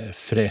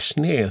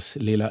Freshnäs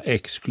lilla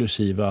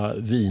exklusiva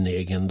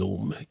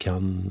vinegendom,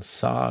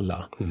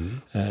 Kansala.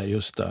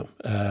 Just det.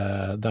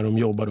 Där de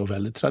jobbar då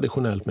väldigt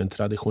traditionellt med en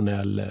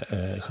traditionell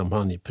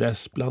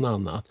champagnepress bland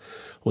annat.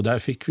 Och där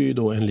fick vi ju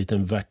då en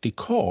liten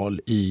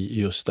vertikal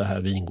i just det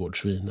här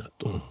vingårdsvinet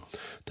då,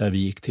 där vi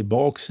gick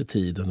tillbaks i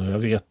tiden. Och jag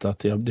vet att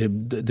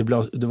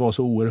det var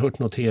så oerhört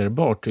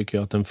noterbart tycker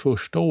jag att den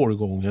första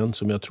årgången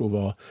som jag tror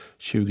var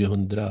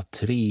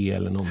 2003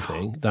 eller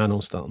någonting, där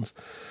någonstans.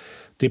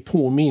 Det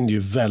påminner ju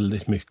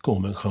väldigt mycket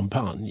om en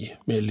champagne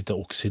med lite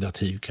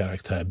oxidativ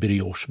karaktär,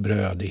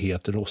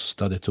 briochebrödighet,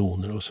 rostade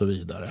toner och så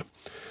vidare.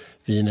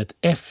 Vinet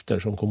efter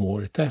som kom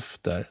året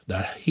efter,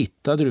 där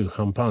hittade du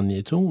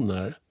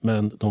champagnetoner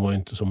men de var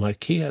inte så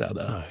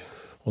markerade. Nej.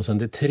 Och sen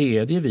det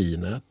tredje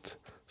vinet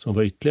som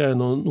var ytterligare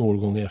någon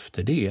årgång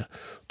efter det,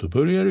 då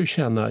började du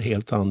känna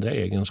helt andra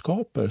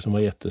egenskaper som var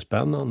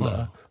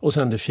jättespännande. Och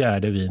sen det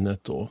fjärde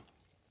vinet då,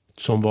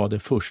 som var det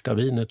första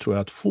vinet tror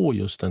jag att få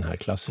just den här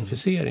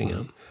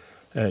klassificeringen.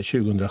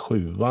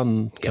 2007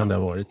 kan det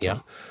ha varit. Ja.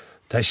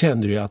 Där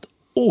kände du att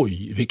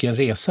oj, vilken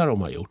resa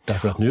de har gjort.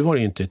 Därför att nu var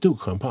det inte ett dugg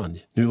champagne.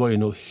 Nu var det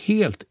något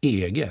helt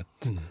eget.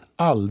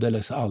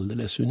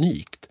 Alldeles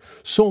unikt.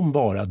 Som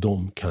bara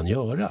de kan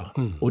göra.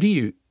 Och det är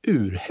ju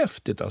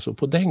urhäftigt alltså.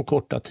 På den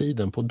korta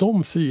tiden, på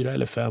de 4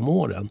 eller 5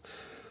 åren,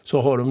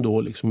 så har de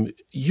då liksom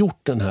gjort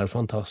den här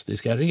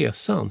fantastiska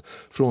resan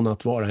från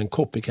att vara en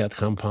copycat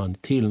champagne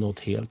till något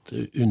helt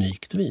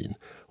unikt vin.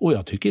 Och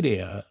jag tycker det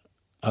är,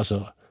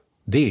 alltså,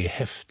 det är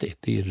häftigt.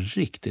 Det är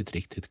riktigt,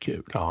 riktigt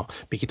kul. Ja,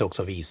 vilket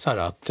också visar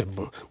att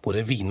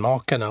både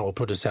vinmakarna och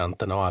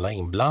producenterna och alla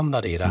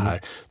inblandade i det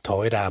här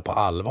tar ju det här på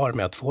allvar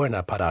med att få den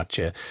här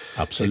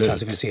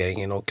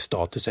Parache-klassificeringen och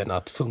statusen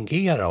att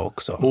fungera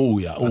också.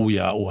 Oh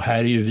ja. Och här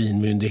är ju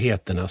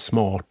vinmyndigheterna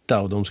smarta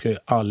och de ska ju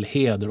all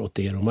heder åt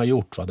det de har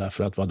gjort.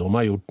 Därför att vad de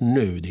har gjort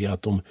nu, det är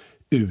att de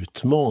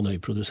utmanar ju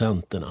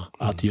producenterna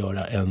att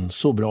göra en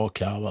så bra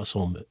Cava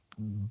som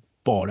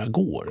bara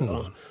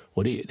går.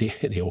 Och det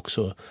är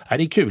också,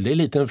 det är kul, det är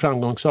lite en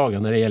framgångssaga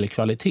när det gäller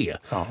kvalitet.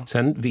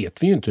 Sen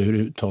vet vi ju inte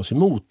hur det tas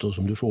emot och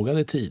som du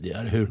frågade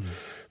tidigare, hur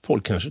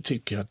folk kanske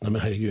tycker att nej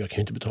men herregud, jag kan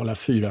ju inte betala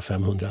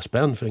 400-500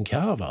 spänn för en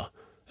Cava.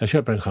 Jag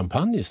köper en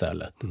champagne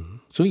istället.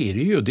 Så är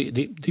det ju,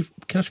 det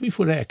kanske vi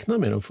får räkna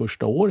med de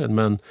första åren,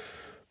 men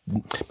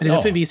det är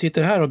därför vi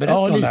sitter här och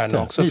berättar om det här nu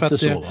också. Lite för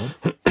att, så,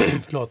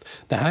 förlåt,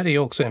 det här är ju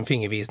också en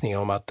fingervisning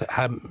om att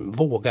här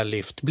våga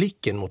lyft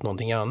blicken mot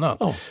någonting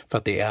annat. För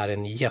att det är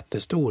en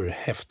jättestor,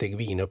 häftig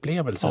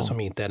vinupplevelse som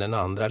inte är den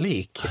andra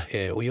lik.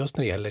 Och just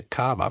när det gäller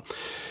Cava.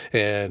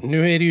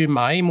 Nu är det ju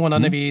maj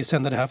månad när vi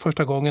sänder det här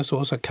första gången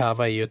så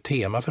Cava är ju ett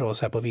tema för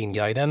oss här på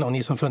Vinguiden. Och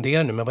ni som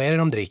funderar nu, men vad är det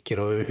de dricker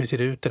och hur ser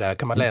det ut det där?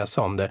 Kan man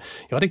läsa om det?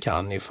 Ja, det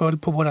kan ni. Följ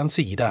på våran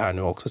sida här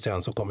nu också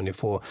sen så kommer ni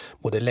få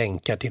både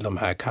länkar till de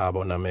här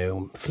Cavorna med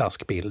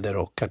flaskbilder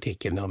och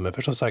artikelnummer.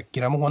 För som sagt,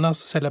 Gramonas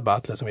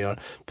Celebatle som vi har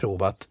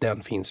provat,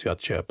 den finns ju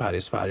att köpa här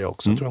i Sverige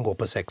också. Jag tror den går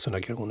på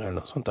 600 kronor eller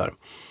något sånt där.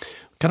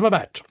 Kan det vara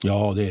värt?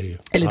 Ja, det är det ju.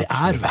 Eller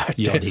absolut. det är värt.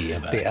 Ja, det är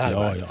värt. Det är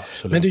värt. Ja,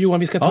 absolut. Men du Johan,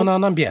 vi ska ta en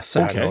annan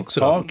bjässe här också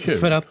då. Ja, kul.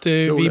 För att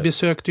vi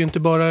besökte ju inte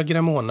bara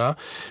Gramona.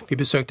 Vi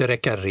besökte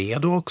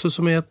Recaredo också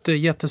som är ett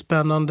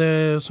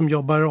jättespännande, som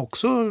jobbar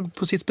också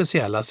på sitt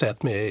speciella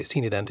sätt med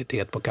sin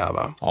identitet på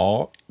Cava.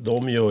 Ja,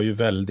 de gör ju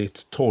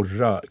väldigt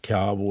torra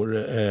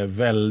kavor,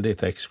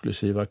 väldigt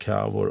exklusiva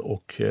kavor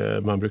och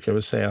man brukar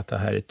väl säga att det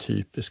här är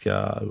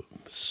typiska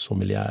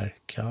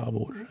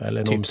sommelierkavor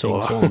eller Typ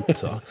någonting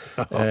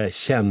sånt.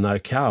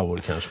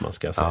 Kännarkavor kanske man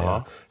ska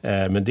säga.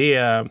 Men det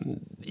är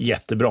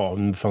jättebra,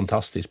 en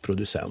fantastisk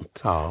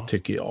producent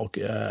tycker jag.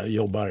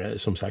 Jobbar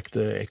som sagt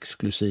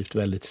exklusivt,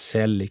 väldigt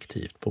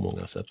selektivt på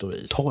många sätt och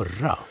vis.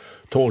 Torra.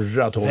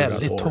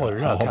 Väldigt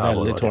torra. Ja,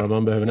 väldigt torra.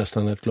 Man behöver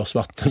nästan ett glas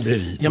vatten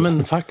bredvid. Ja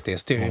men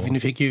faktiskt, nu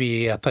fick ju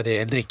vi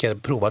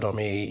prova dem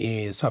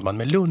i samband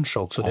med lunch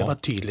också. Det var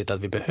tydligt att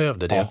vi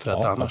behövde det för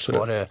att annars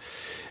var det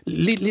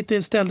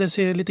ställde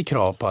sig lite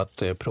krav på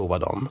att prova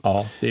dem.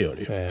 Ja, det gör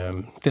det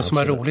ju. Det som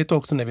var roligt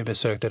också när vi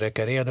besökte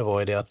Recaredo var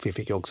ju det att vi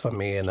fick också vara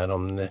med när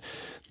de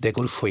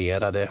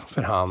degorgerade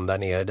för hand där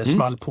nere. Det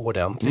small på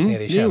ordentligt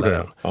nere i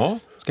källaren. Ja.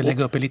 Ska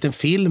lägga upp en liten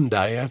film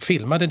där. Jag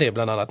filmade det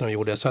bland annat när de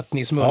gjorde det. Så att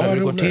ni som undrar hur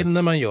det går till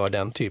när man gör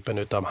den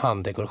typen av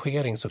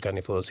handdegorgering så kan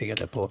ni få se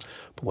det på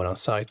våran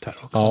sajt här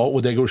också. Ja,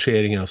 och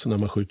degorgering alltså när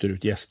man skjuter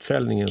ut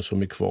jästfällningen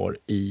som är kvar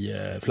i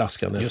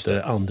flaskan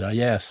efter andra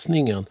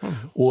jäsningen.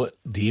 Och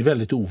det är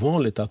väldigt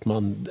ovanligt att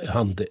man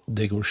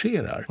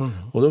handdegorgerar.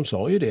 Och de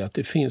sa ju det att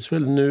det finns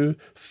väl nu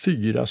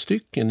 4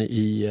 stycken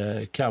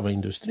i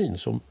Cava-industrin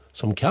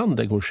som kan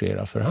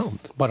degorgera för hand.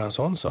 Bara en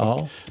sån sak.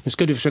 Ja. Nu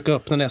ska du försöka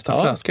öppna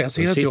nästa flaska. Jag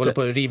ser att du håller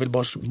på att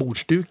riva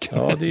bordsduken.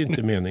 Ja, det är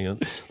inte meningen.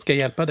 Ska jag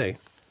hjälpa dig?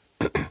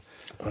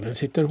 Ja, den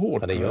sitter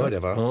hårt. Ja, det gör det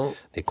va? Ja.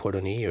 Det är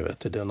Cordonio, vet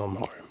du, den de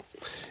har.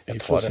 Vi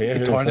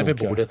tar det vid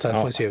bordet så här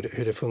får vi se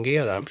hur det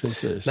fungerar.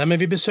 Precis. Nej, men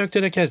vi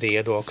besökte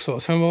Recaredo också.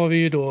 Sen var vi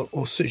ju då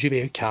hos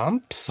Juvé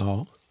Camps.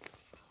 Ja,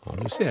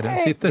 du ser, den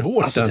sitter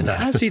hårt. Alltså den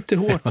här sitter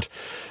hårt.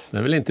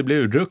 Den vill inte bli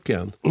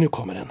urdrucken. Nu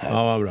kommer den här.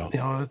 Ja, vad bra.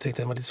 Jag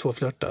tänkte den var lite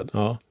svårflörtad.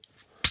 Ja.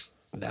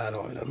 Där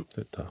har vi den.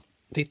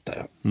 Titta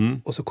ja.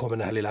 Och så kommer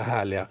den här lilla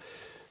härliga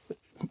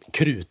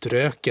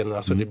krutröken.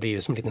 Alltså det blir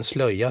som en liten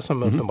slöja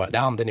som uppenbar. Det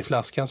är anden i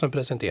flaskan som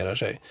presenterar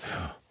sig.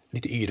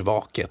 Lite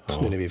yrvaket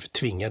nu när vi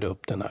tvingade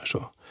upp den här så.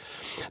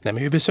 Nej,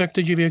 men vi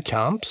besökte Juvé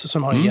Camps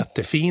som har en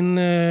jättefin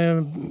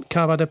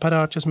Cava de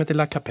Parache som heter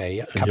La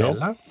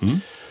Capella.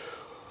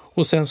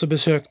 Och sen så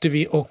besökte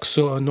vi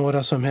också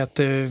några som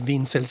hette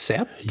Vincel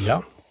Sepp.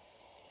 Ja.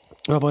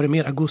 Vad var det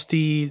mer?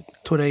 Augusti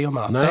Torrejo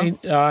Mata?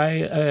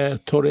 Nej,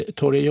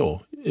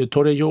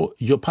 Torrejo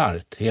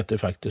Jopart heter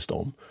faktiskt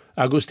de.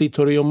 Augusti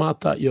Torrejo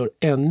Mata gör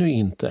ännu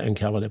inte en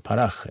Cava de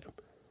Parache.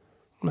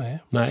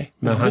 Nej,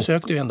 men han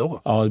besökte vi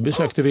ändå. Ja, det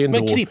besökte vi ändå.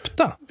 Men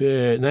krypta?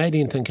 Nej, det är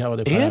inte en Cava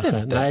de Parache. Är det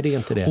inte? Nej, det är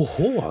inte det.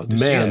 Oho,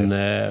 men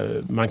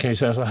man kan ju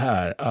säga så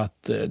här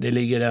att det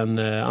ligger en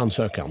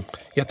ansökan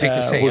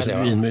hos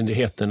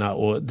vinmyndigheterna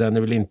och den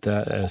är väl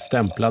inte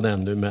stämplad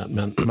ännu,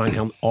 men man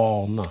kan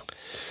ana.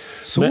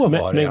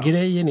 Men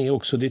grejen är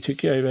också, det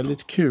tycker jag är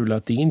väldigt kul,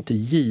 att det är inte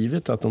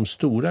givet att de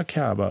stora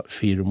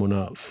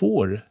Cava-firmorna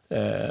får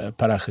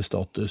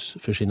Parache-status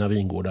för sina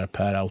vingårdar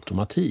per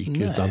automatik.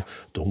 Nej. Utan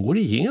de går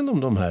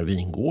igenom de här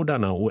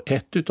vingårdarna och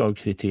ett av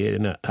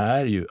kriterierna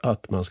är ju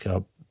att man ska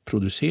ha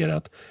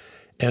producerat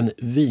en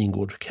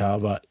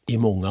vingårdskava i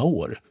många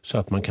år så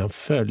att man kan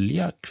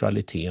följa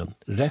kvaliteten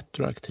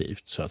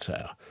retroaktivt så att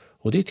säga.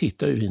 Och det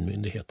tittar ju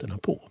vinmyndigheterna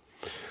på.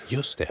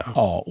 Just det.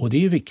 Ja, och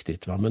det är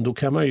viktigt. Va? Men då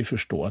kan man ju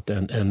förstå att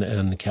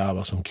en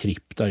Cava som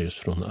krypta just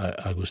från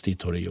Augusti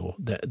Torrejo,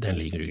 den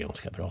ligger ju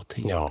ganska bra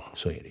till. Ja.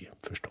 Så är det ju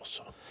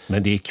förstås.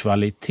 Men det är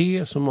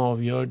kvalitet som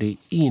avgör, det är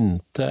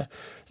inte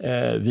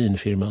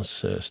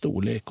vinfirmans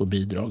storlek och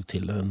bidrag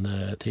till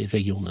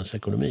regionens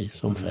ekonomi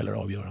som fäller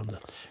avgörande.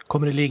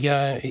 Kommer det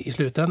ligga i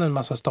slutändan en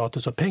massa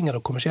status och pengar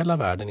och kommersiella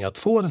värden i att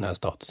få den här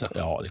statusen?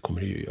 Ja, det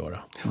kommer det ju göra.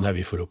 Ja. När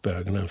vi får upp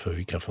ögonen för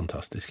vilka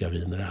fantastiska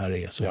viner det här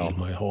är så vill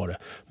man ju ha det.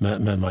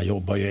 Men man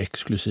jobbar ju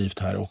exklusivt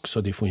här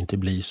också. Det får inte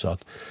bli så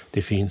att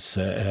det finns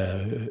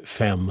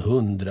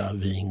 500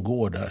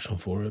 vingårdar som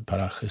får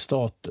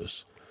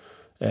Parache-status.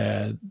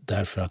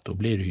 Därför att då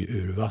blir det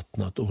ju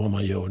urvattnat. Och vad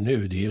man gör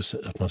nu, det är ju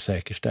att man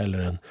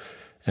säkerställer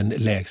en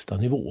lägsta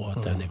nivå.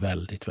 Att den är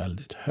väldigt,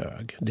 väldigt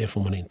hög. Det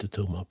får man inte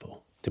tumma på.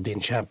 Det blir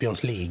en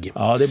Champions League.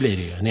 Ja, det blir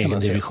det ju. En egen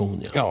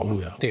division. Ja,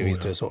 det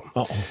visst är det så.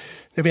 Ja.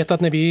 Jag vet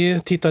att när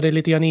vi tittade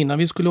lite grann innan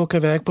vi skulle åka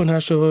iväg på den här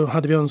så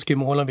hade vi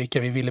önskemål om vilka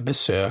vi ville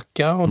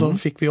besöka. Och då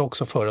fick vi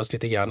också för oss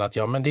lite grann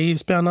att men det är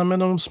spännande med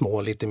de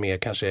små, lite mer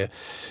kanske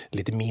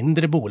lite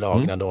mindre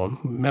bolagen då.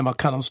 Men vad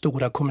kan de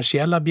stora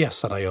kommersiella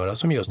bjässarna göra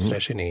som just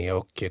Freixenet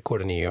och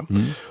Cordonio?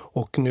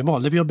 Och nu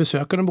valde vi att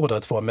besöka dem båda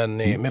två, men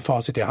med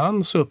facit i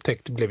hand så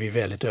blev vi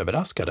väldigt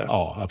överraskade.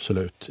 Ja,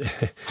 absolut.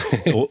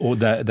 och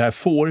där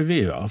får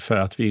vi för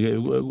att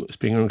vi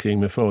springer omkring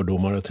med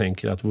fördomar och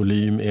tänker att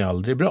volym är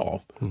aldrig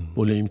bra.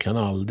 Volym kan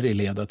aldrig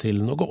leda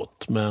till något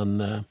gott,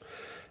 men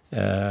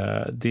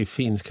Det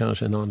finns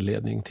kanske en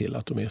anledning till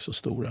att de är så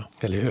stora.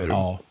 Eller hur?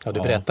 Ja, du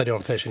berättade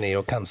om Fresnay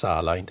och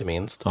Kansala inte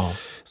minst. Ja.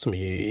 Som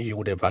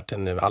gjorde vart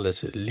en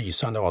alldeles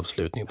lysande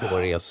avslutning på vår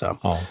resa.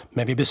 Ja.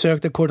 Men vi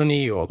besökte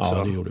Cordonillo också.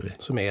 Ja, det gjorde vi.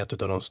 Som är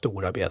ett av de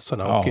stora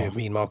bjässarna. Ja. Och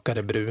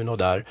vinmakare Bruno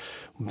där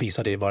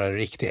visade ju vara en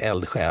riktig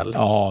eldsjäl.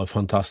 Ja,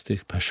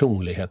 fantastisk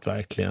personlighet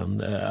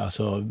verkligen.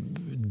 Alltså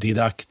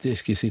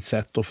didaktisk i sitt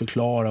sätt att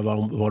förklara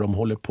vad de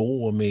håller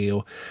på med.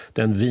 Och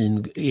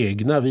den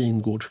egna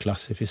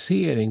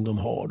vingårdsklassificering de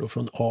har då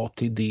från A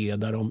till D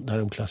där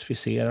de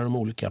klassificerar de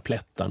olika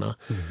plättarna.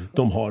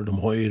 De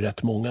har ju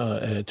rätt många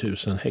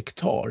tusen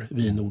hektar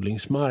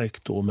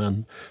vinodlingsmark då,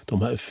 men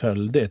de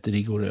följde ett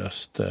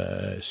rigoröst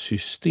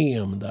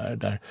system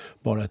där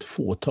bara ett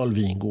fåtal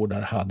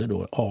vingårdar hade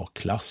då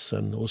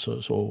A-klassen och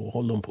så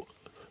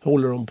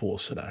håller de på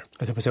sådär.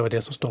 Jag tänkte säga vad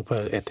det som står på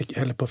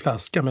eller på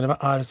flaskan, men det var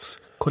Ars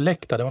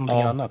Collecta, det var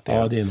någonting annat.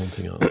 Ja, det är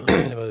någonting annat.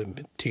 Det var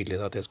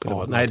tydligt att det skulle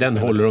vara... Nej, den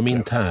håller de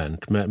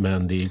internt,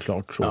 men det är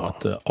klart så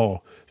att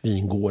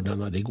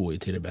vingårdarna, det går ju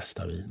till det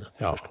bästa vinet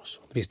förstås.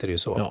 Visst är det ju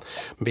så. Ja.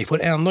 Men vi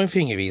får ändå en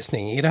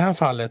fingervisning. I det här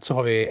fallet så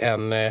har vi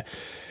en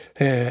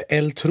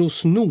El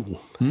Trosno,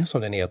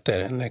 som den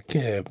heter. En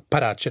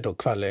Parache då,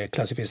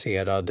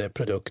 klassificerad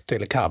produkt,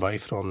 eller Cava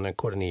ifrån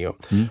Cordonillo.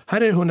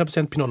 Här är det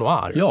 100% Pinot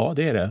Noir. Ja,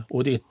 det är det.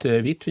 Och det är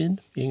ett vitt vin.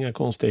 Inga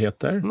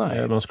konstigheter.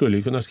 Nej. Man skulle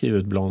ju kunna skriva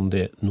ut Blanc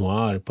de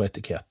Noir på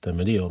etiketten,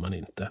 men det gör man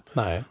inte.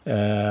 Nej.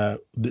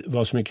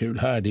 Vad som är kul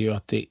här, det är ju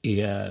att det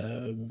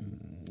är...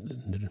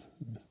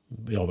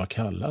 vad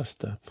kallas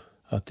det?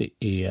 Att det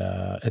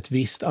är ett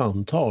visst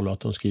antal och att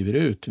de skriver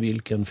ut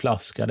vilken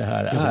flaska det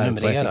här är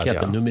på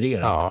etiketten.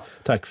 Numrerat. Ja.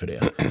 Tack för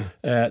det.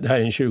 Det här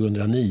är en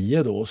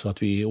 2009 då, så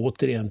att vi är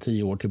återigen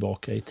 10 år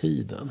tillbaka i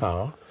tiden.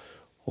 Ja.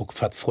 Och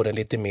för att få det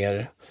lite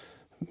mer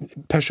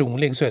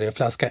personlig så är det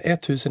flaska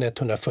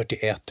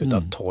 1141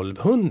 utav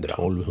 1200.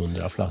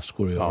 1200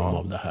 flaskor gör de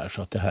av det här,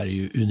 så att det här är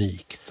ju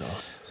unikt. Då.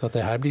 Så att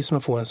det här blir som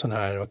att få en sån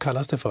här, vad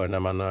kallas det för när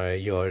man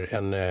gör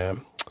en...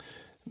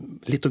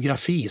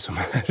 litografi som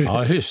är...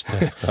 Ja, just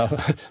det.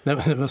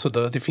 Ja. Så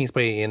det finns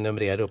bara en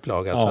numrerad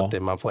upplaga så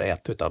att man får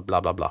ett utav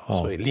bla bla bla.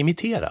 Så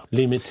limiterat.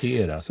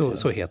 Limiterat.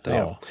 Så heter det.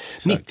 Ja.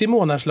 90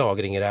 månaders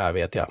lagring i det här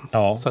vet jag.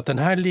 Ja. Så att den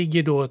här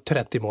ligger då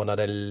 30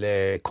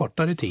 månader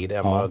kortare tid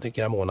än vad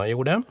Gramona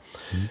gjorde.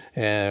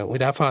 Och i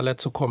det här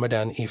fallet så kommer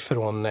den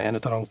ifrån en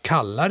av de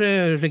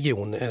kallare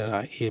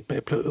regionerna i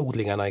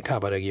odlingarna i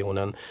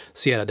Cava-regionen,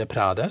 Sierra de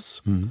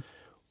Prades.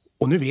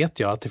 Och nu vet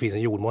jag att det finns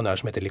en jordmån här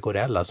som heter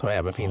Licorella som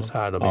även finns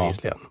här då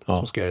bevisligen.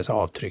 Som ska göra sig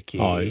avtryck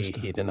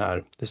i den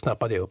här. Det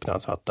snappade jag upp när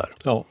han satt där.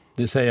 Ja,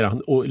 det säger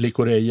han. Och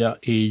Licorella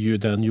är ju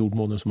den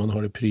jordmånen som man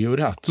har i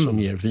priorat som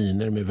ger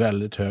viner med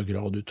väldigt hög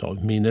grad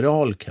av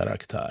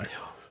mineralkaraktär.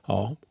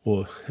 Ja,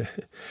 och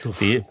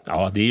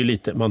det är ju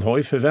lite, man har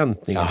ju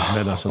förväntningar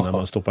men alltså när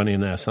man stoppar ner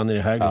näsan i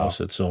det här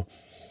glaset så...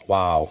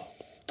 Wow!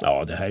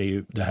 Ja, det här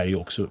är ju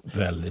också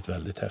väldigt,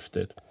 väldigt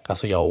häftigt.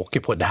 Alltså jag åker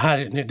på det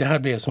här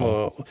blir som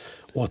att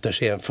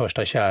återse en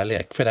första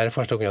kärlek. För det här är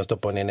första gången jag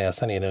stoppar ner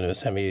näsan i den nu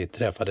sen vi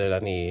träffade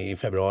den i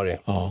februari.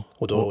 Ja.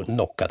 Och då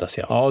knockades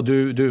jag. Ja,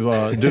 du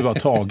var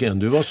tagen.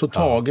 Du var så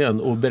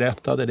tagen och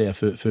berättade det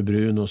för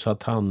Bruno så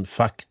att han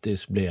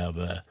faktiskt blev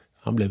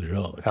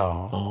rörd.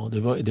 Ja,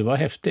 det var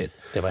häftigt.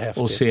 Det var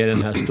häftigt. Och se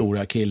den här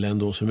stora killen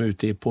då som är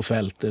ute på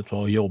fältet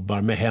och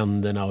jobbar med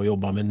händerna och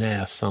jobbar med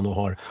näsan och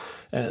har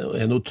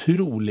en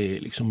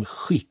otrolig liksom,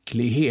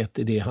 skicklighet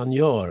i det han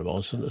gör.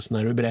 Va? Så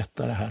när du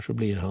berättar det här så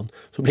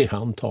blir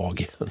han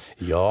tagen.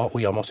 Ja,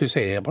 och jag måste ju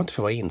säga, jag var inte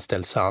för att vara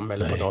inställsam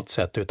eller på något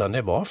sätt, utan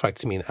det var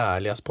faktiskt min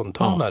ärliga,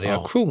 spontana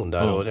reaktion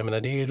där. Och jag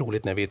menar, det är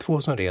roligt när vi är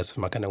två som reser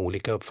för man kan ha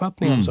olika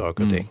uppfattningar om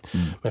saker och ting.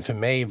 Men för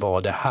mig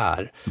var det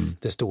här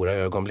det stora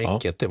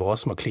ögonblicket. Det var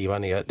som att kliva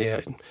ner.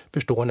 Det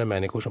förstår när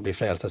människor som blir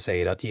frälsta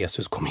säger att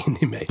Jesus kom in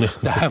i mig.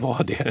 Det här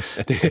var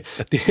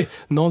det.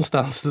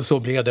 Någonstans så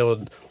blev det, och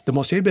det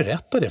måste jag ju berätta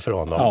det för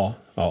honom.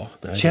 Ja,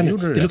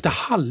 det luktar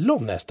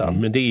hallon nästan.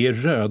 Men det är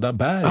röda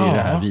bär i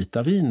det här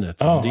vita vinet.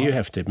 Det är ju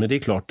häftigt. Men det är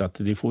klart att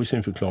det får ju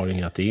sin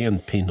förklaring att det är en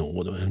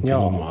Pinot, en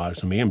Pinot Noir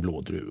som är en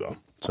blådruva.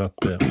 Så att,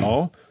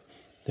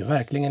 det är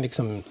verkligen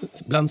liksom,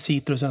 bland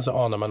citrusen så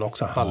anar man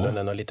också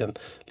hallonen och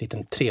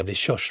liten trevlig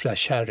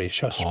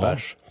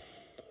körsbärs.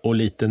 Och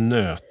lite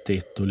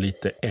nötigt och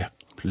lite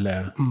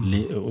äpple.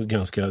 Och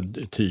ganska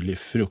tydlig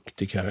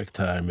fruktig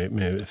karaktär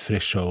med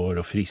fräschör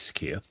och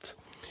friskhet.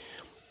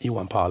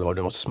 Johan, på allvar,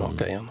 du måste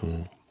smaka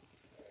igen.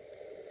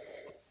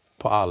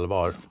 På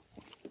allvar.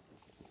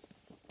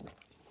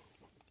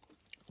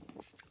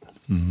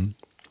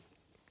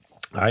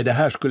 Nej, det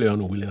här skulle jag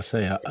nog vilja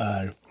säga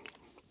är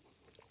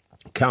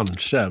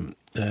kanske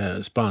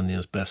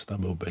Spaniens bästa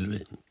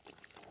bubbelvin.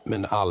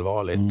 Men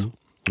allvarligt.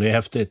 Det är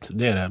häftigt,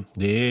 det är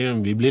det.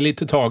 Vi blir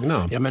lite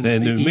tagna. Ja, men det är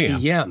nu med.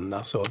 Igen,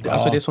 alltså. Det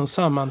är sån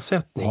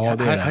sammansättning. Ja,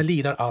 här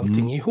lirar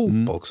allting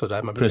ihop också.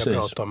 Där man brukar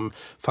prata om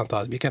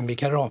fantastiskt. Vi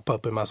kan rapa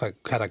upp en massa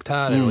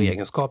karaktärer och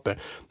egenskaper.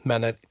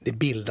 Men det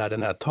bildar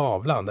den här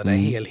tavlan, den här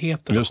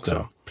helheten just också.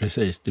 Det.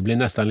 Precis. Det blir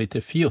nästan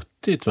lite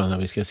fjuttigt när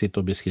vi ska sitta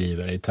och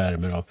beskriva det i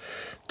termer av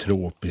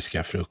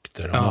tropiska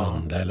frukter och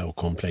mandel och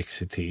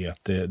komplexitet.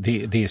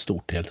 Det är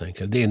stort helt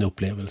enkelt. Det är en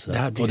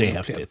upplevelse och det är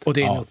häftigt. Och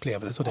det är en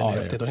upplevelse och det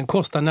är häftigt. Och den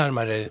kostar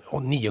närmare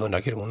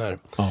 900 kronor.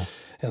 Ja.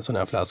 En sån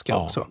här flaska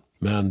också.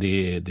 Men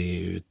det är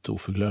ju ett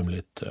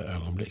oförglömligt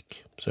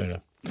ögonblick. Så är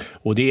det.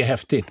 Och det är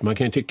häftigt. Man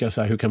kan ju tycka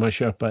så här, hur kan man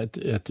köpa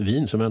ett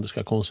vin som ändå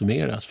ska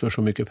konsumeras för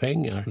så mycket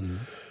pengar?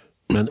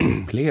 Men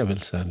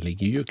upplevelsen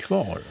ligger ju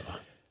kvar. Va?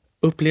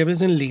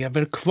 Upplevelsen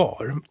lever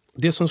kvar.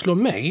 Det som slår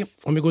mig,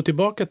 om vi går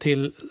tillbaka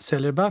till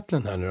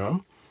Cellarbattlen här nu då,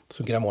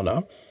 så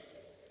Gramona.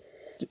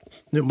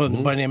 Nu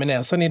bara ner med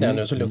näsan i den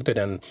nu så luktar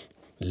den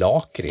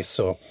lakrits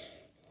och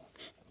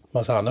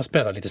massa andra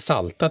spännande, lite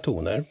salta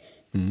toner.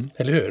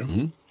 Eller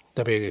hur?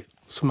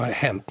 Som har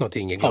hänt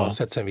någonting i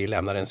glaset sen vi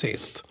lämnade den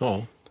sist.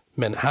 Ja.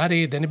 Men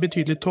den är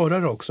betydligt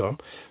torrare också.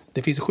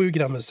 Det finns 7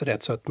 grams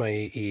rättsötma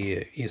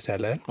i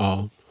celler.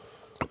 Ja.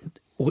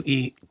 Och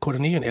i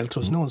Cordonnier El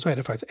Trosnon så är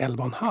det faktiskt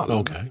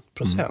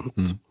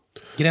 11,5%.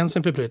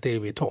 Gränsen för bröd är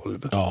vid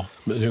 12. Ja,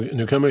 men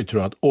nu kan man ju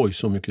tro att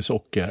så mycket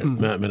socker.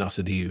 Men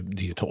alltså det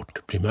är ju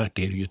torrt. Primärt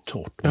är det ju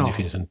torrt. Men det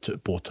finns en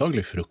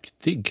påtaglig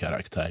fruktig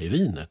karaktär i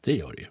vinet. Det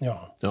gör det ju.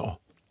 Ja.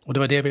 Och det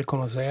var det jag ville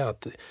komma att säga.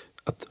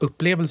 Att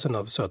upplevelsen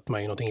av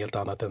sötma är något helt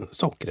annat än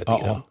sockret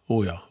i den.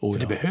 För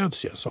det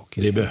behövs ju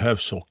socker. Det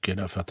behövs socker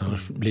därför att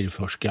annars blir det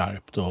för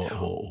skarpt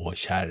och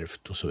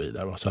kärvt och så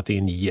vidare. Så att det är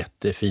en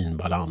jättefin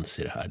balans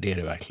i det här. Det är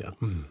det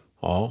verkligen.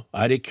 Ja, det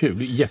är kul.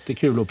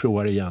 Jättekul att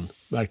prova det igen.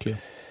 Verkligen.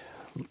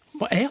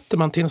 Vad äter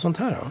man till en sånt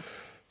här då?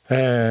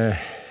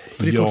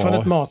 För det är fortfarande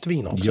ett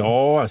matvin också.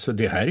 Ja, alltså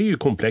det här är ju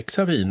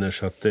komplexa viner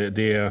så att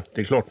det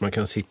är klart man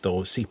kan sitta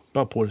och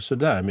sippa på det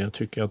sådär. Men jag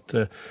tycker att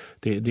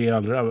det är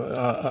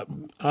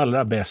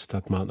allra bäst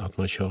att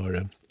man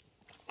kör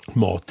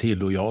mat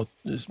till. Och jag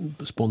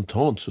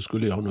spontant så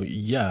skulle jag nog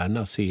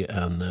gärna se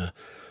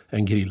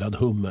en grillad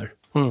hummer.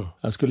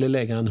 Jag skulle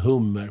lägga en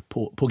hummer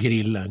på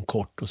grillen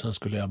kort och sen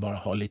skulle jag bara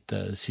ha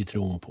lite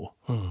citron på.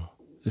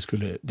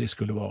 Det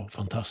skulle vara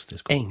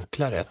fantastiskt.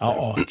 Enkla rätter.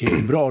 Ja,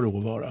 bra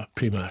råvara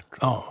primärt.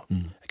 Ja.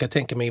 Jag kan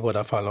tänka mig i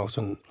båda fall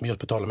också, just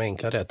på tal om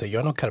enkla rätter.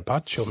 Gör någon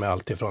carpaccio med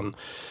allt ifrån,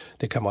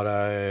 det kan vara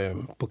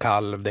på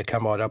kalv, det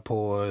kan vara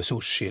på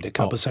sushi, det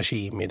kan vara på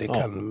sashimi. Det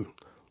kan,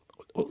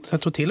 och så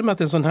jag tror till och med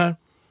att en sån här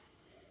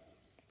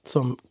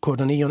som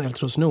Cordonnier El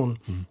Trosnon,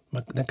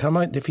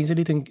 det finns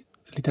en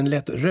liten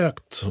lätt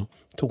rökt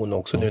ton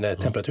också nu när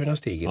temperaturen har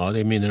stigit. Ja, det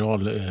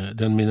är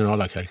den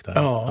minerala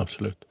karaktären,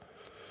 absolut.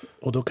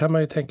 Och då kan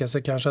man ju tänka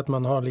sig kanske att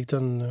man har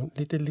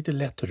lite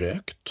lätt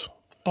rökt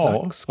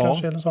lax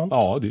kanske eller sånt.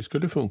 Ja, det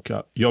skulle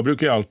funka. Jag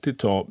brukar ju alltid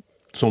ta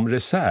som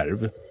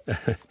reserv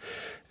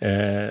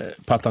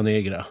pata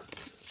negra.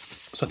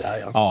 Sådär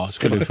ja. Ja,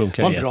 skulle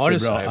funka jättebra. Bra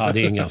reserv. Ja,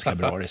 det är en ganska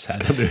bra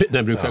reserv.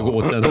 Den brukar gå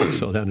åt den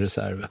också, den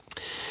reserven.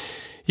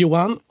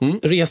 Johan,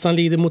 resan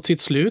lider mot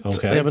sitt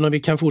slut, även om vi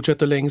kan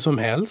fortsätta länge som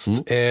helst.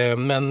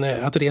 Men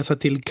att resa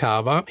till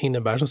Cava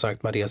innebär som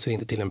sagt, man reser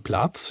inte till en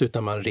plats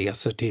utan man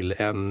reser till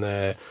en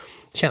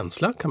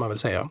känsla kan man väl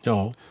säga.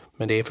 Ja.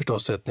 Men det är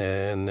förstås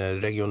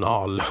en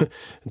regional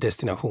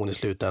destination i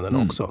slutändan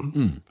också.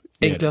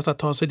 Enklast att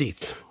ta sig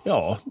dit?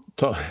 Ja,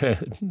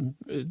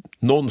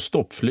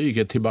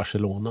 non-stop-flyget till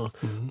Barcelona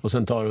och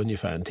sen tar det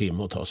ungefär en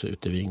timme att ta sig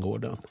ut i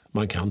vingården.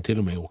 Man kan till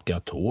och med åka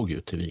tåg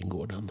ut till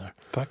vingården där.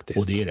 Faktiskt.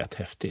 Och det är rätt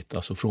häftigt.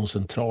 Alltså från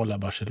centrala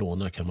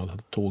Barcelona kan man ta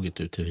tåget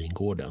ut till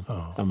vingården.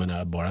 Ja. Jag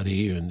menar, bara det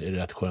är ju en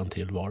rätt skön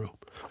tillvaro.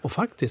 Och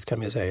faktiskt kan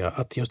man säga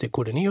att just i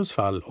Cordonniers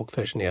fall och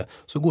Fersinet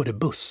så går det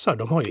bussar.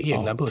 De har ju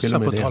egna bussar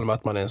på tal om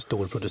att man är en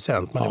stor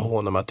producent. Man är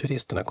mån om att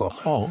turisterna kommer.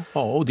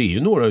 Ja, och det är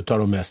ju några av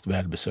de mest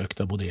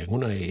välbesökta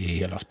bodegorna i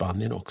hela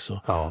Spanien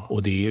också. Ja.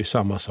 Och det är ju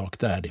samma sak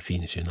där. Det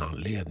finns ju en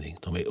anledning.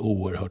 De är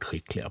oerhört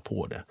skickliga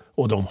på det.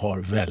 Och de har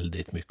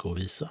väldigt mycket att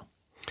visa.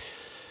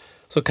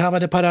 Så Cava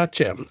de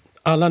Parache.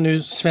 Alla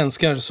nu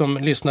svenskar som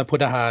lyssnar på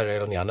det här,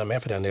 eller ni andra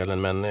med för den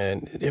delen, men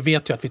jag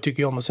vet ju att vi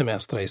tycker om att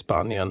semestra i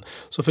Spanien.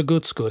 Så för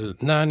Guds skull,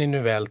 när ni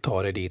nu väl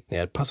tar er dit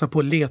ner, passa på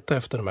att leta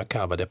efter de här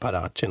Cava de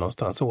Parache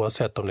någonstans,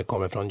 oavsett om det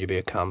kommer från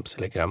Juve Camps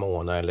eller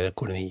Gramona eller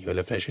Cordonnier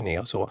eller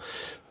Fersinet och så.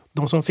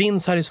 De som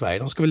finns här i Sverige,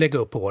 de ska vi lägga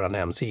upp på vår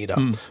hemsida.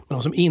 Men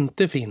de som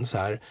inte finns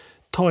här,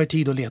 ta er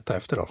tid att leta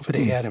efter dem, för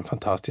det är en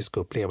fantastisk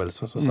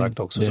upplevelse som sagt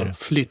också. Så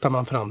flyttar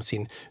man fram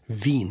sin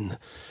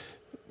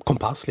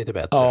kompass lite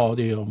bättre. Ja,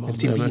 det gör man.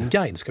 Sin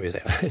vinguide ska vi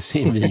säga.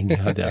 Sin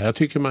vinguide, ja. Jag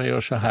tycker man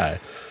gör så här.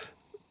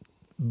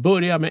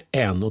 Börja med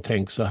en och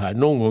tänk så här.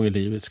 Någon gång i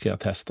livet ska jag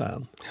testa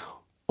en.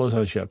 Och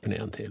sen köper ni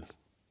en till.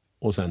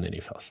 Och sen är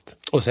ni fast.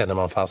 Och sen är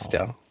man fast,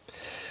 ja.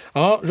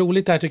 Ja,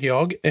 roligt där tycker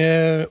jag.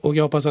 Och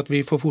jag hoppas att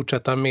vi får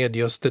fortsätta med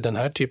just den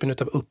här typen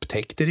av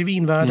upptäckter i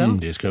vinvärlden.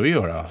 Det ska vi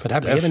göra. För det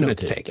här blev en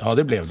upptäckt. Ja,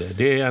 det blev det.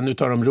 Det är en av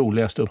de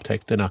roligaste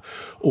upptäckterna.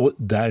 Och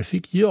där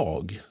fick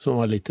jag, som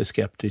var lite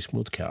skeptisk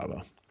mot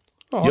Cava,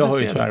 Ja, jag har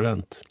ju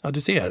tvärvänt. Ja,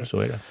 du ser. Så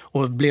är det.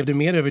 Och blev du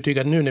mer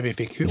övertygad nu när vi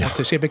fick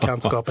återse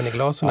bekantskapen i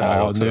glasen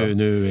här också?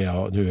 Nu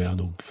är jag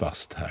nog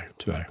fast här,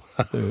 tyvärr.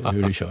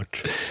 Nu är det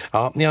kört.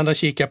 Ja, ni andra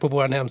kikar på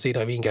vår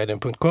hemsida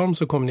vinguiden.com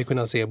så kommer ni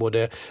kunna se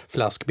både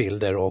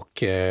flaskbilder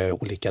och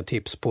olika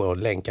tips på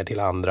länkar till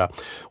andra.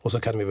 Och så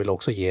kan vi väl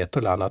också ge ett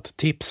eller annat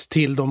tips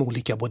till de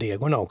olika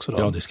bodegorna också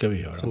då. Ja, det ska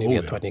vi göra. Så ni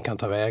vet vart ni kan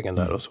ta vägen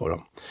där och så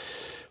då.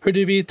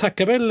 Hörde, vi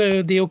tackar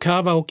väl Deo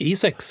Cava och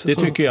Isex. Det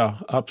tycker jag,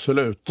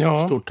 absolut.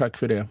 Ja. Stort tack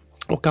för det.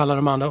 Och alla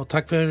de andra. Och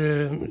tack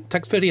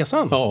för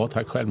resan. Ja,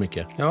 tack själv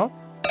mycket. Ja,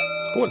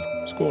 skål.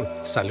 Skål.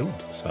 Salud.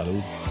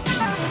 Salud.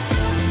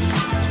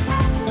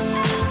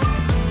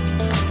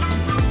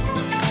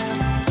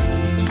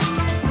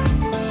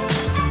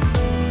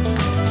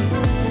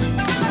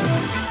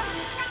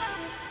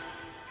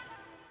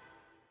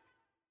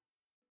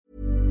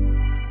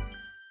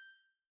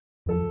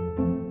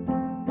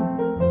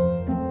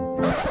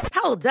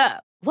 Hold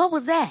up. What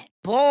was that?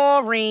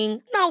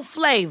 Boring. No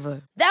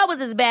flavor. That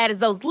was as bad as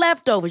those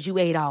leftovers you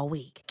ate all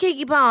week.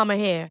 Keke Palmer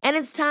here, and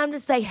it's time to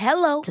say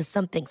hello to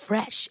something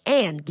fresh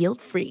and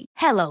guilt-free.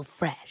 Hello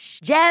Fresh.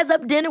 Jazz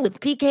up dinner with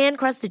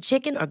pecan-crusted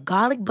chicken or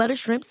garlic butter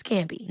shrimp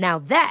scampi. Now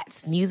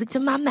that's music to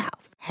my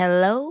mouth.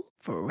 Hello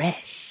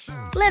Fresh.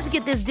 Let's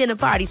get this dinner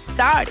party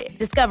started.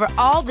 Discover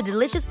all the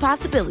delicious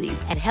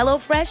possibilities at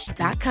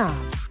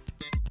hellofresh.com.